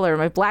characters of color,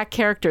 my Black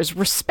characters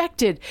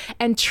respected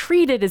and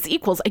treated as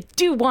equals. I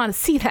do want to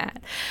see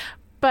that.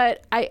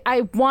 But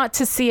I want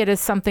to see it as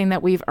something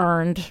that we've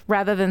earned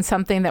rather than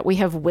something that we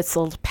have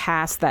whistled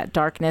past that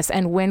darkness.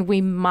 And when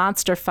we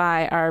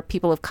monsterify our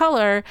people of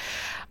color,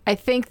 I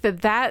think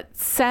that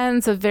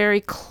sends a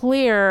very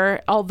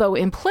clear, although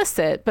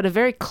implicit, but a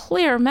very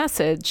clear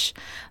message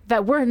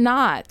that we're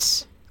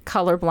not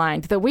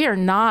colorblind, that we are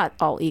not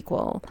all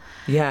equal.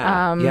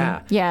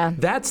 Yeah.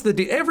 That's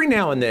every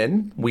now and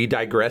then we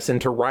digress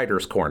into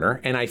Writer's Corner,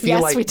 and I feel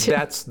like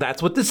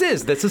that's what this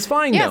is. This is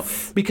fine though,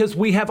 because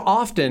we have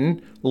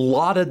often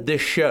lauded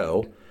this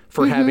show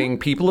for having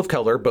people of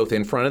color both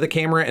in front of the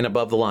camera and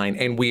above the line,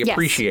 and we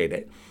appreciate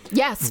it.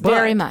 Yes,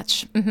 very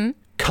much.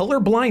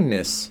 Color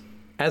blindness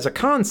as a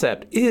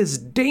concept is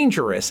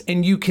dangerous,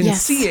 and you can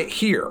see it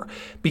here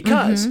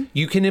because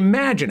you can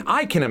imagine,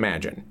 I can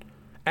imagine,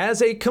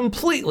 as a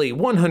completely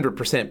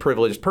 100%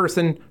 privileged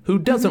person who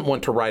doesn't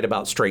want to write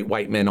about straight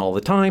white men all the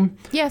time.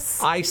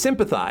 Yes. I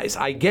sympathize.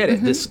 I get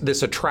it.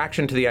 This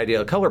attraction to the idea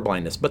of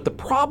colorblindness. But the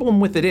problem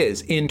with it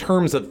is, in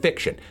terms of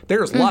fiction,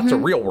 there's lots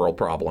of real world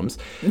problems.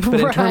 But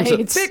in terms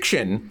of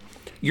fiction,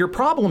 your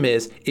problem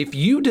is if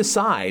you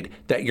decide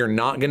that you're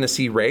not going to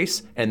see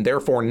race and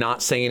therefore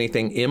not say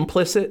anything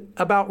implicit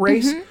about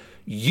race,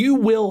 you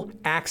will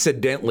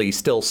accidentally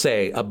still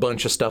say a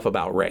bunch of stuff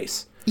about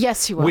race.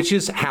 Yes, you will. Which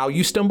is how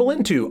you stumble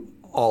into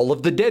all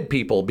of the dead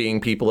people being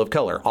people of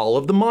color, all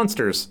of the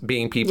monsters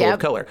being people of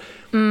color.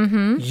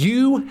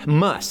 You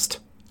must,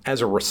 as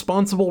a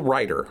responsible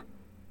writer,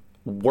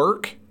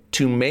 work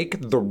to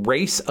make the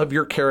race of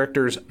your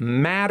characters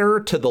matter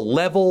to the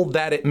level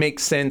that it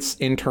makes sense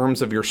in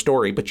terms of your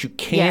story, but you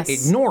can't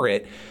ignore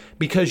it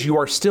because you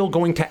are still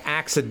going to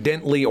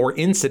accidentally or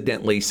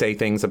incidentally say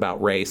things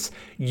about race.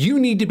 You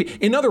need to be,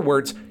 in other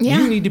words,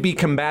 you need to be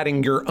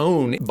combating your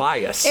own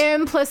bias.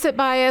 Implicit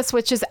bias,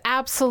 which is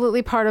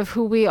absolutely part of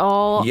who we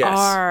all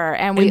are.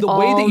 And we the all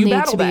way that you need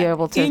battle to be that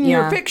able to. in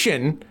your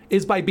fiction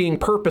is by being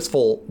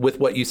purposeful with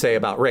what you say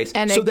about race.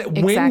 And so that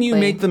when you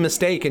make the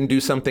mistake and do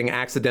something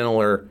accidental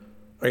or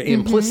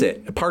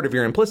implicit, part of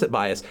your implicit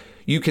bias,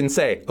 you can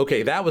say,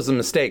 okay, that was a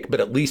mistake, but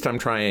at least I'm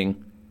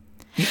trying.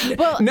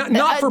 Well,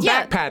 not for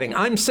backpatting.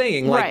 I'm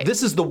saying, like,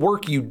 this is the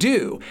work you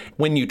do.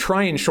 When you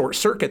try and short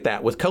circuit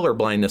that with color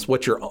blindness,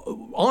 what you're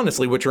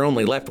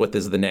only left with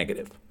is the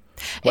negative.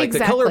 Like the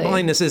color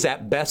blindness is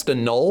at best a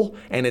null,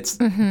 and it's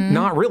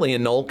not really a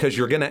null because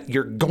you're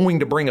going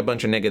to bring a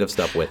bunch of negative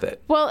stuff with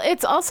it. Well,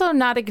 it's also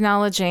not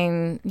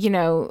acknowledging,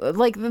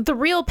 like the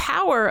real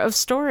power of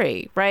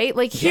story, right?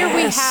 Like here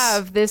we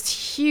have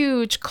this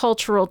huge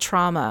cultural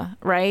trauma,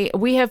 right?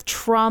 We have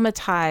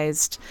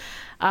traumatized.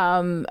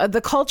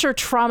 The culture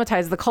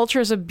traumatized. The culture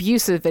is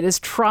abusive. It has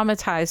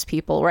traumatized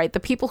people, right?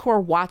 The people who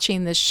are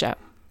watching this show,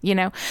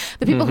 the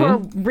people who are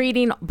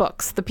reading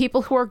books, the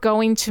people who are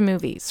going to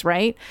movies,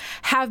 right,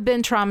 have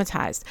been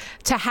traumatized.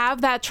 To have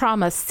that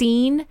trauma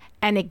seen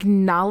and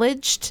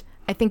acknowledged,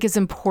 I think is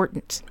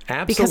important.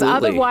 Absolutely. Because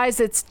otherwise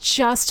it's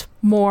just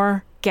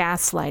more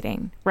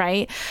gaslighting,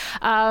 right?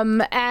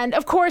 And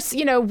of course,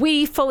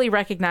 we fully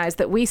recognize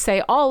that we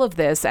say all of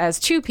this as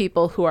two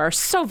people who are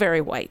so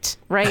very white,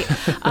 right?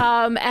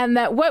 And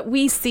that what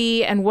we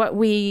see and what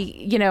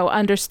we,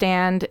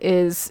 understand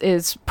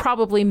is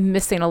probably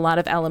missing a lot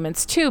of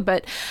elements too.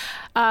 But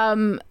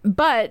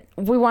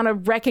we want to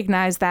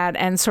recognize that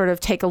and sort of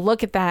take a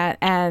look at that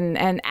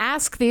and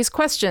ask these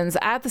questions.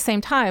 At the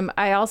same time,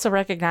 I also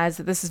recognize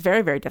that this is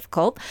very, very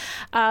difficult.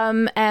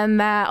 And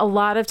that a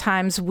lot of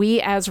times we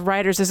as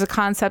writers, there's a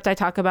concept I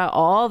talk about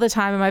all the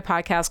time in my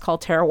podcast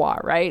called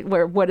terroir, right?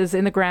 Where what is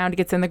in the ground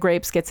gets in the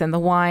grapes, gets in the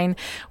wine.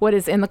 What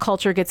is in the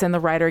culture gets in the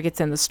writer,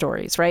 gets in the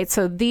stories, right?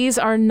 So these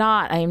are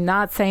not, I am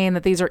not saying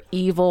that these are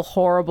evil,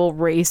 horrible,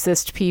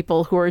 racist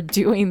people who are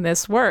doing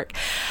this work.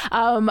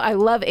 I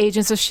love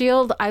Agents of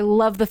S.H.I.E.L.D. I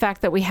love the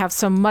fact that we have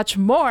so much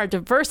more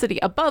diversity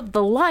above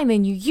the line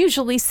than you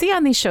usually see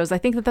on these shows. I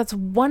think that that's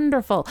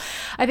wonderful.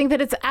 I think that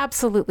it's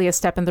absolutely a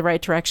step in the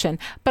right direction.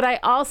 But I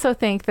also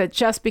think that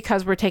just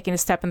because we're taking a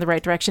step in the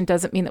right direction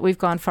doesn't mean that we've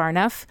gone far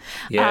enough.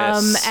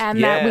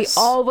 That we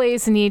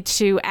always need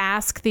to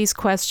ask these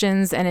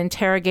questions and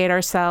interrogate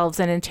ourselves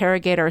and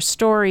interrogate our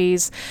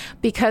stories,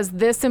 because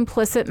this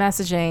implicit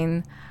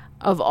messaging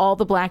of all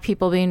the Black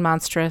people being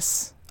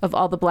monstrous, of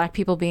all the Black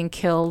people being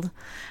killed.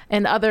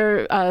 In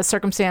other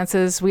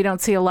circumstances, we don't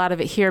see a lot of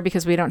it here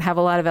because we don't have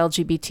a lot of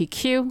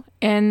LGBTQ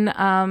in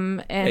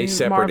a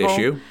separate Marvel.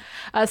 Issue.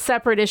 A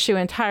separate issue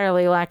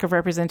entirely, lack of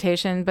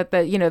representation, but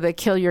the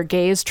kill your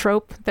gays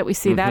trope that we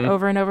see that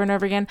over and over and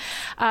over again.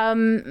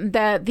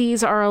 That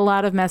these are a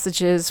lot of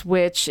messages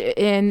which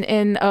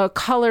in a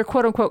color,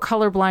 quote unquote,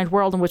 colorblind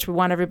world in which we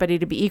want everybody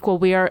to be equal,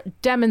 we are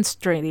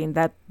demonstrating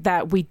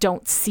that we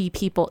don't see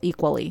people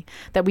equally,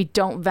 that we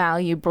don't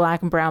value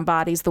Black and brown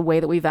bodies the way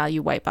that we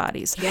value white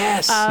bodies.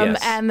 Yes.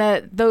 And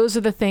that those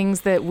are the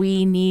things that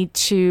we need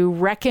to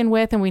reckon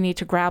with and we need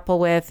to grapple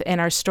with in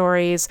our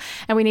stories,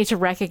 and we need to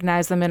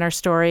recognize them in our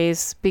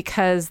stories,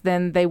 because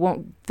then they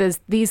won't,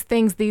 these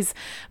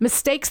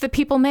mistakes that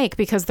people make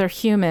because they're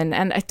human.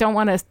 And I don't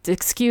want to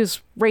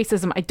excuse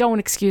racism. I don't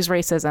excuse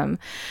racism,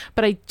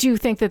 but I do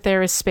think that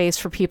there is space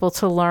for people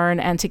to learn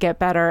and to get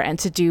better and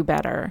to do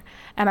better.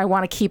 And I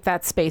want to keep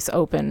that space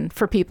open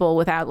for people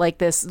without like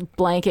this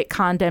blanket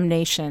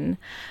condemnation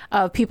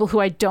of people who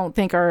I don't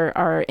think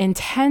are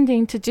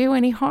intending to do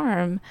any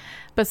harm.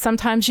 But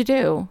sometimes you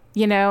do,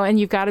 and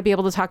you've got to be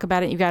able to talk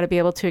about it. You've got to be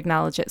able to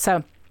acknowledge it.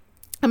 So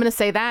I'm going to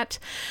say that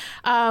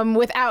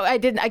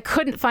I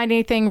couldn't find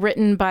anything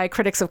written by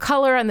critics of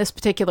color on this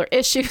particular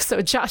issue.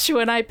 So Joshua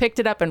and I picked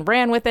it up and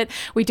ran with it.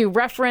 We do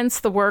reference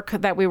the work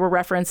that we were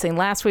referencing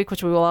last week,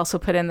 which we will also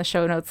put in the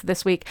show notes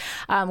this week.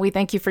 We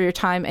thank you for your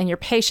time and your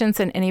patience,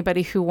 and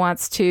anybody who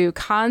wants to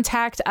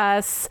contact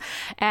us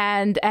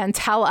and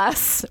tell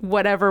us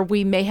whatever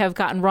we may have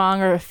gotten wrong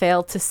or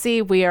failed to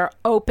see, we are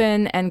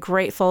open and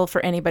grateful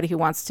for anybody who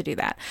wants to do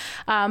that.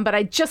 But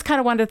I just kind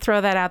of wanted to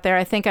throw that out there.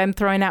 I think I'm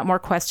throwing out more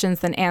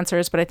questions than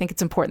answers, but I think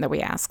it's important that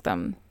we ask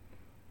them.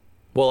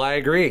 Well, I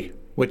agree,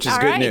 which is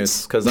good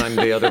news, because I'm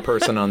the other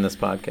person on this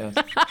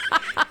podcast.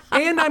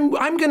 And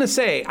I'm going to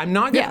say,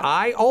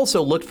 I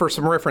also looked for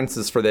some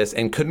references for this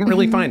and couldn't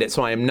really find it.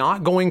 So I am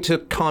not going to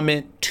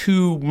comment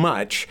too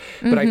much,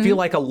 but I feel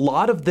like a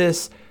lot of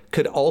this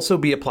could also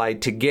be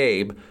applied to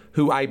Gabe,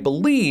 who I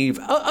believe,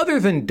 other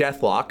than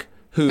Deathlock,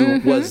 who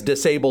was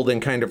disabled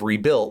and kind of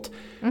rebuilt,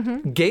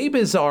 Gabe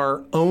is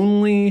our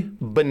only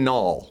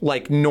banal,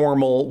 like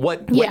normal,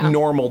 what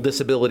normal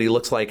disability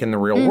looks like in the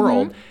real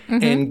world.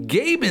 And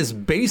Gabe is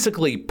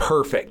basically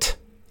perfect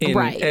in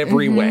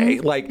every way.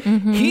 Like,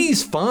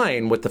 he's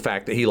fine with the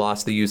fact that he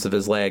lost the use of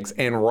his legs,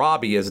 and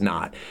Robbie is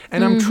not.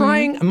 And I'm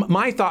trying,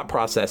 my thought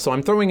process, so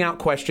I'm throwing out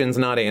questions,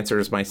 not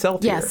answers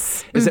myself here,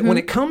 is that when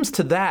it comes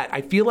to that,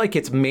 I feel like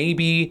it's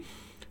maybe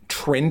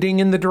trending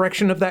in the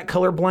direction of that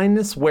color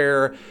blindness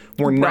where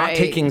we're not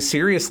taking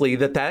seriously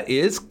that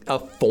is a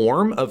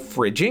form of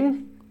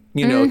fridging,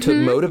 you know, to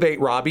motivate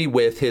Robbie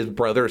with his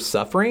brother's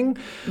suffering.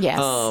 Yes.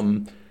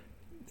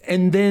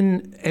 And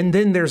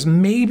then there's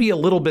maybe a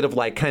little bit of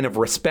like kind of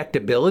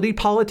respectability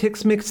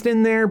politics mixed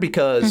in there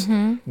because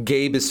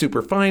Gabe is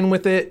super fine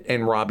with it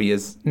and Robbie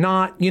is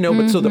not, you know,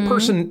 but so the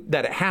person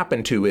that it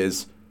happened to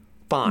is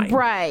fine.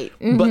 Right.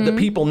 But the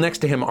people next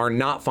to him are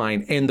not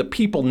fine. And the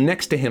people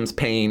next to him's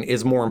pain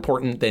is more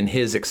important than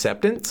his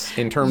acceptance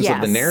in terms of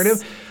the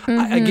narrative.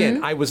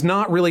 Again, I was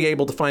not really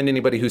able to find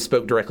anybody who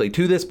spoke directly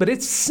to this, but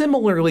it's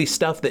similarly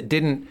stuff that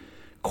didn't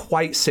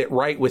quite sit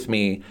right with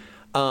me.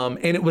 And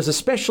it was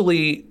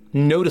especially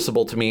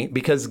noticeable to me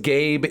because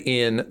Gabe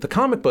in the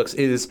comic books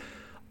is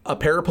a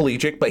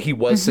paraplegic, but he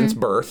was since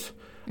birth.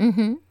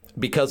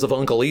 Because of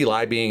Uncle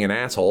Eli being an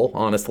asshole,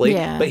 honestly.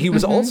 Yeah. But he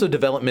was also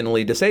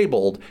developmentally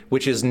disabled,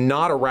 which is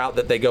not a route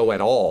that they go at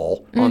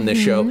all on this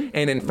show.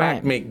 And in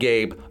fact, make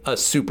Gabe a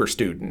super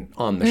student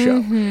on the show.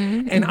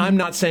 And I'm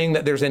not saying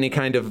that there's any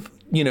kind of,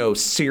 you know,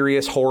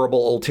 serious,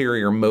 horrible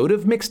ulterior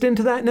motive mixed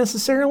into that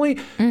necessarily.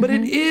 But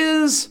it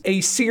is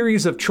a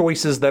series of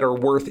choices that are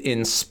worth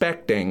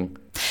inspecting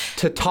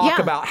to talk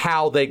about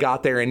how they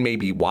got there and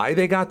maybe why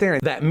they got there.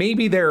 And that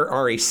maybe there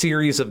are a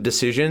series of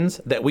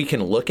decisions that we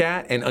can look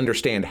at and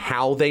understand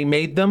how they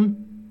made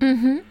them.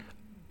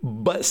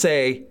 But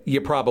say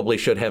you probably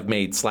should have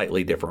made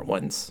slightly different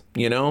ones.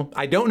 You know,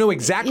 I don't know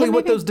exactly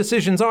what those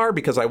decisions are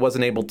because I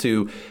wasn't able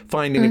to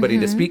find anybody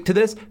to speak to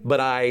this, but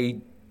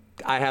I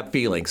have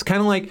feelings. Kind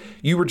of like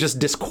you were just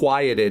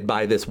disquieted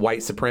by this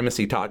white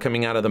supremacy talk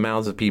coming out of the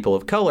mouths of people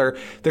of color.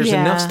 There's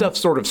enough stuff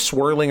sort of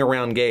swirling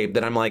around Gabe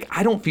that I'm like,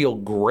 I don't feel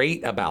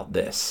great about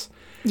this.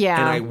 Yeah.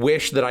 And I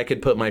wish that I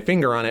could put my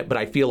finger on it, but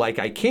I feel like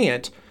I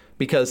can't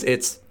because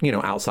it's, you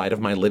know, outside of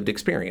my lived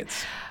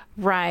experience.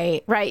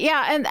 Right.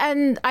 Yeah.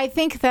 And I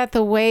think that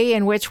the way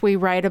in which we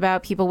write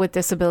about people with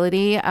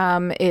disability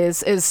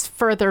is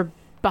further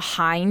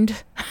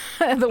behind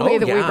the way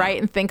that we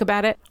write and think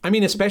about it. I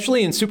mean,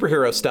 especially in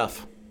superhero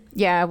stuff.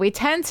 Yeah, we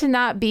tend to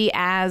not be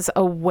as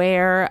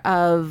aware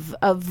of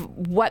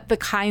what the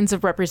kinds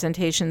of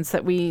representations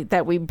that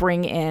we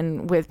bring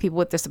in with people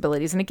with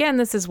disabilities. And again,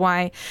 this is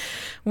why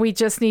we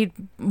just need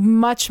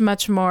much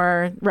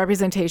more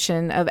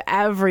representation of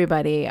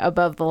everybody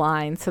above the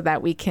line so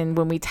that we can,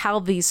 when we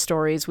tell these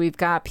stories, we've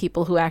got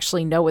people who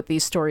actually know what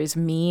these stories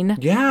mean.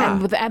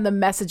 Yeah. And the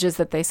messages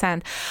that they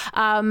send.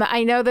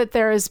 I know that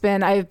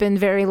I've been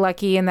very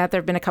lucky in that there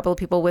have been a couple of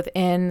people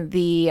within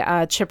the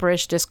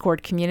Chipperish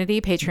Discord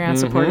community, Patreon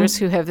supporters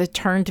who have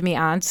turned me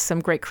on to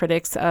some great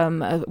critics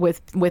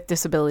with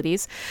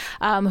disabilities,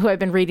 who I've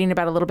been reading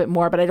about a little bit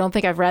more, but I don't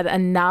think I've read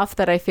enough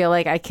that I feel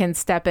like I can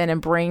step in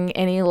and bring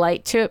any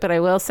light to it. But I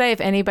will say, if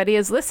anybody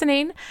is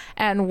listening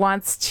and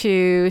wants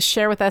to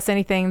share with us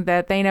anything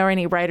that they know or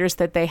any writers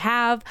that they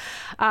have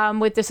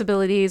with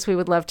disabilities, we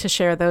would love to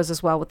share those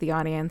as well with the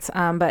audience.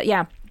 But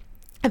yeah,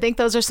 I think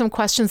those are some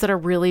questions that are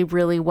really,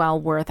 really well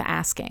worth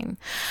asking.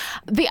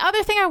 The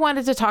other thing I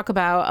wanted to talk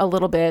about a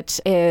little bit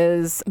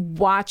is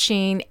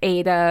watching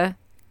Ada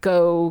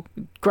go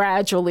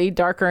gradually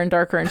darker and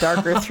darker and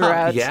darker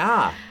throughout.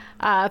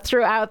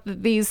 Throughout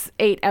these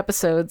 8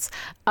 episodes.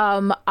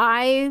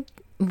 I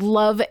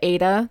love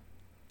Ada,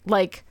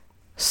 like,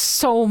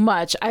 so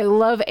much. I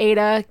love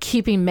Ada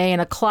keeping May in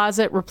a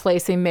closet,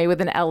 replacing May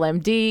with an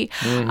LMD,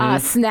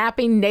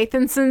 snapping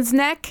Nathanson's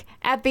neck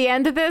at the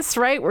end of this,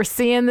 right? We're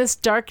seeing this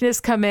darkness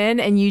come in,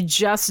 and you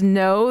just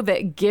know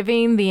that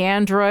giving the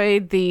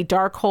android the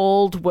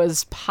Darkhold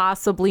was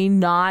possibly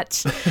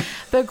not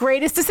the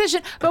greatest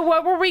decision. But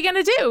what were we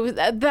going to do?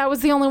 That was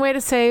the only way to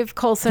save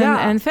Coulson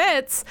and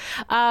Fitz.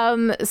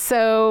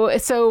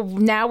 So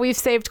now we've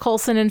saved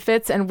Coulson and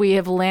Fitz, and we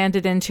have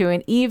landed into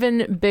an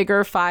even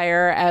bigger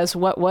fire as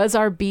what was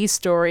our B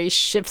story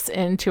shifts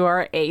into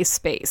our A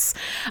space.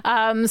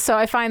 So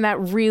I find that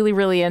really,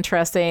 really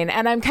interesting.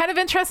 And I'm kind of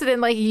interested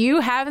in, like, you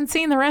haven't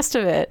seen the rest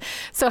of it.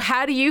 So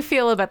how do you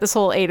feel about this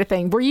whole Ada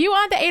thing? Were you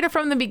on to Ada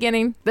from the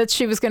beginning, that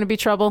she was going to be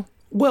trouble?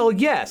 Well,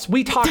 yes.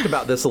 We talked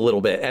about this a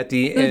little bit at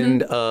the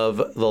end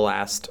of the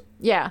last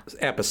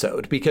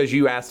episode, because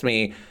you asked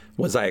me,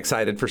 was I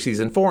excited for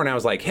season 4? And I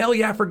was like, hell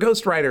yeah, for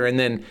Ghost Rider. And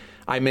then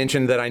I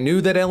mentioned that I knew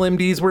that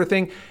LMDs were a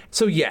thing.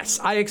 So yes,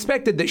 I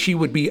expected that she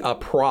would be a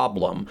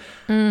problem.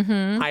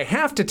 I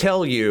have to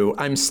tell you,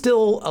 I'm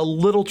still a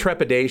little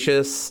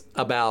trepidatious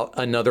about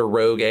another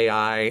rogue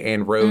AI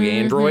and rogue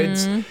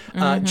androids.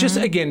 Just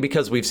again,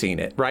 because we've seen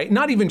it, right?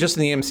 Not even just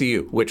in the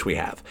MCU, which we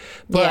have.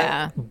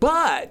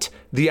 But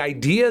the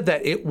idea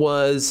that it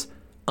was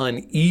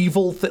an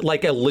evil,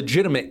 like a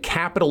legitimate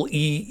capital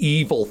E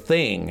evil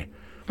thing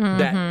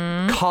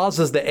that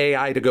causes the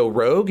AI to go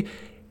rogue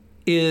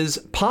is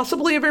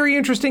possibly a very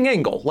interesting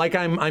angle. Like,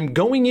 I'm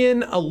going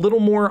in a little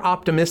more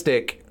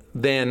optimistic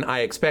than I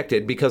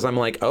expected, because I'm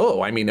like,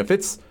 oh, I mean, if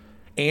it's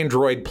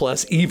Android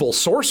plus evil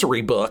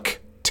sorcery book,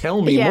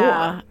 tell me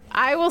more.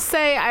 I will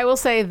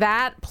say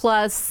that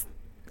plus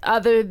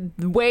other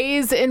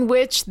ways in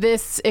which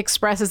this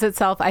expresses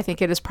itself, I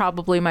think it is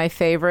probably my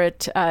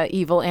favorite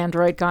evil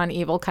android gone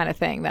evil kind of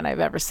thing that I've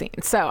ever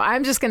seen. So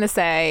I'm just going to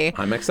say...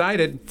 I'm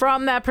excited.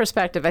 From that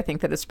perspective, I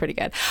think that it's pretty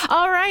good.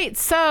 All right.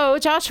 So,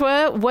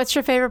 Joshua, what's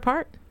your favorite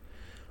part?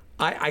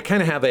 I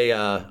kind of have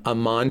a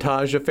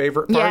montage of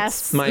favorite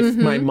parts. Yes.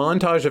 My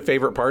montage of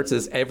favorite parts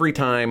is every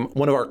time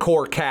one of our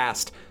core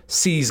cast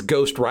sees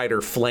Ghost Rider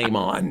flame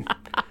on.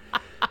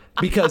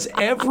 Because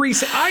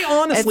I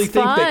honestly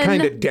think they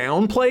kind of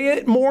downplay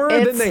it more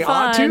than they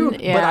ought to.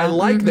 Yeah. But I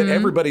like that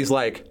everybody's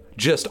like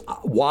just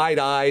wide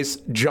eyes,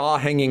 jaw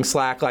hanging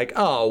slack, like,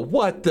 oh,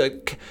 what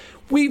the...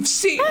 We've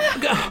seen...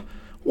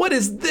 What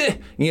is this?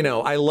 You know,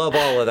 I love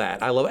all of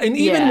that. And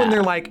even when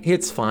they're like,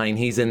 it's fine,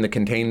 he's in the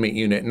containment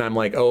unit. And I'm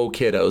like, oh,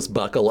 kiddos,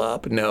 buckle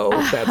up. No,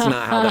 that's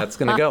not how that's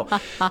going to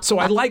go. So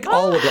I like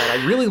all of that.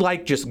 I really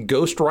like just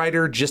Ghost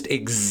Rider just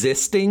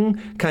existing,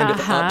 kind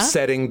of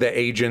upsetting the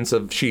agents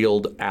of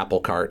S.H.I.E.L.D. apple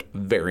cart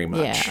very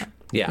much.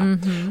 Yeah.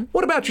 Mm-hmm.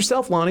 What about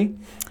yourself, Lonnie?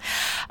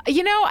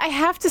 You know, I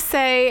have to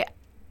say...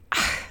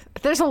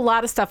 There's a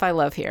lot of stuff I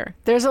love here.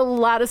 But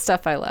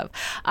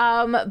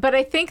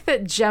I think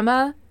that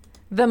Gemma...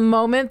 The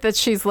moment that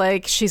she's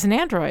like, she's an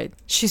android.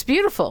 She's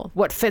beautiful.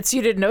 What, Fitz,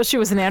 you didn't know she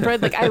was an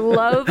android? Like, I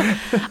love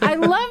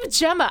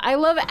Gemma. I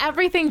love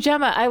everything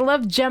Gemma. I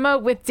love Gemma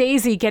with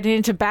Daisy getting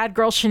into bad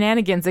girl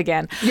shenanigans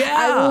again. Yeah.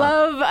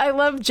 I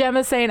love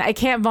Gemma saying, I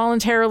can't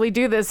voluntarily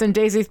do this. And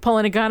Daisy's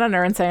pulling a gun on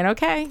her and saying,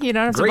 okay, you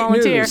don't have to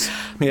volunteer. News.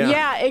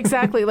 Yeah,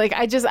 exactly. Like,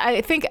 I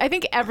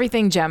think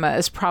everything Gemma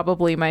is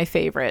probably my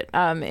favorite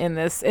in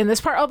this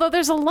part. Although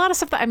there's a lot of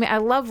stuff that, I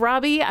love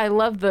Robbie. I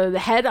love the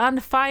head on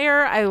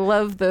fire. I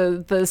love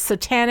the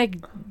satanic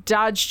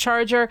Dodge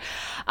Charger,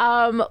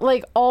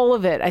 like all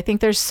of it. I think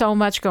there's so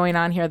much going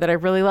on here that I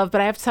really love. But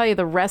I have to tell you,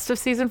 the rest of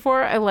season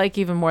 4, I like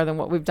even more than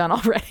what we've done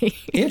already.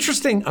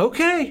 Interesting.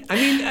 Okay. I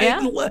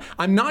mean,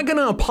 I'm not going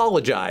to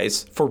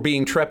apologize for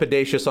being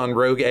trepidatious on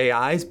rogue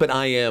AIs, but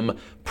I am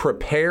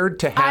prepared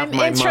to have my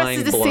mind blown. I'm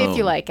interested to see if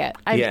you like it.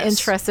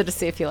 Interested to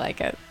see if you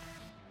like it.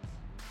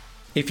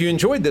 If you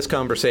enjoyed this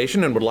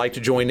conversation and would like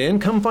to join in,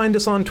 come find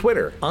us on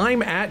Twitter.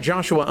 I'm at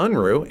Joshua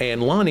Unruh,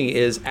 and Lonnie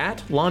is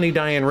at Lonnie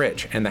Diane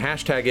Rich, and the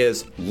hashtag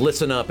is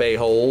Listen Up,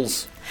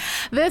 A-Holes.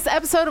 This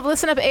episode of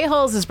Listen Up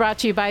A-Holes is brought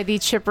to you by the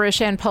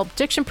Chipperish and Pulp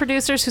Diction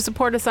producers who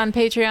support us on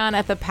Patreon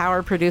at the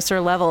power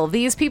producer level.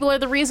 These people are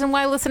the reason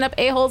why Listen Up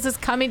A-Holes is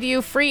coming to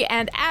you free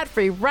and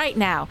ad-free right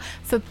now.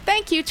 So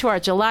thank you to our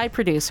July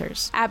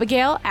producers: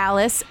 Abigail,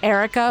 Alice,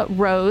 Erica,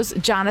 Rose,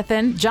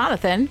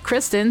 Jonathan,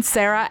 Kristen,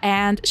 Sarah,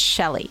 and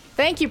Shelley.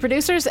 Thank you,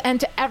 producers, and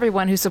to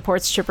everyone who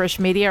supports Chipperish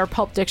Media or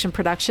Pulp Diction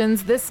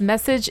Productions. This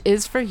message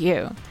is for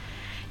you.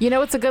 You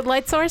know what's a good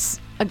light source?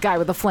 A guy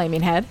with a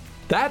flaming head.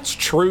 That's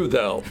true,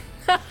 though.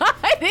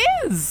 It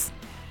is.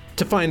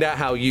 To find out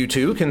how you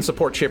too can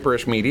support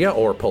Chipperish Media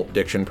or Pulp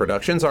Diction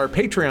Productions, our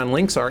Patreon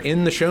links are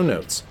in the show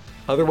notes.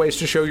 Other ways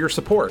to show your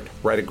support: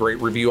 write a great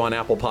review on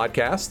Apple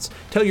Podcasts,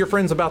 tell your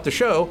friends about the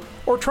show,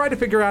 or try to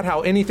figure out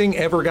how anything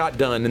ever got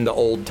done in the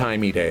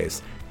old-timey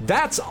days.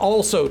 That's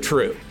also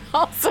true.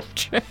 Also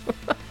true.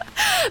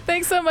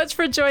 Thanks so much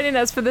for joining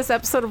us for this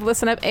episode of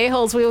Listen Up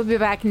A-Holes. We will be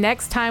back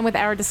next time with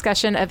our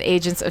discussion of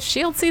Agents of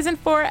S.H.I.E.L.D. Season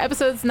 4,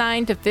 Episodes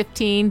 9 to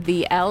 15,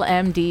 the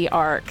LMD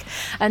arc.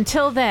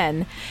 Until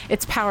then,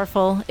 it's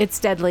powerful, it's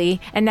deadly,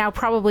 and now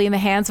probably in the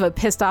hands of a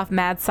pissed-off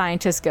mad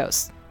scientist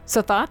ghost.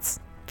 So thoughts?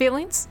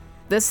 Feelings?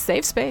 This is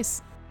safe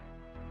space.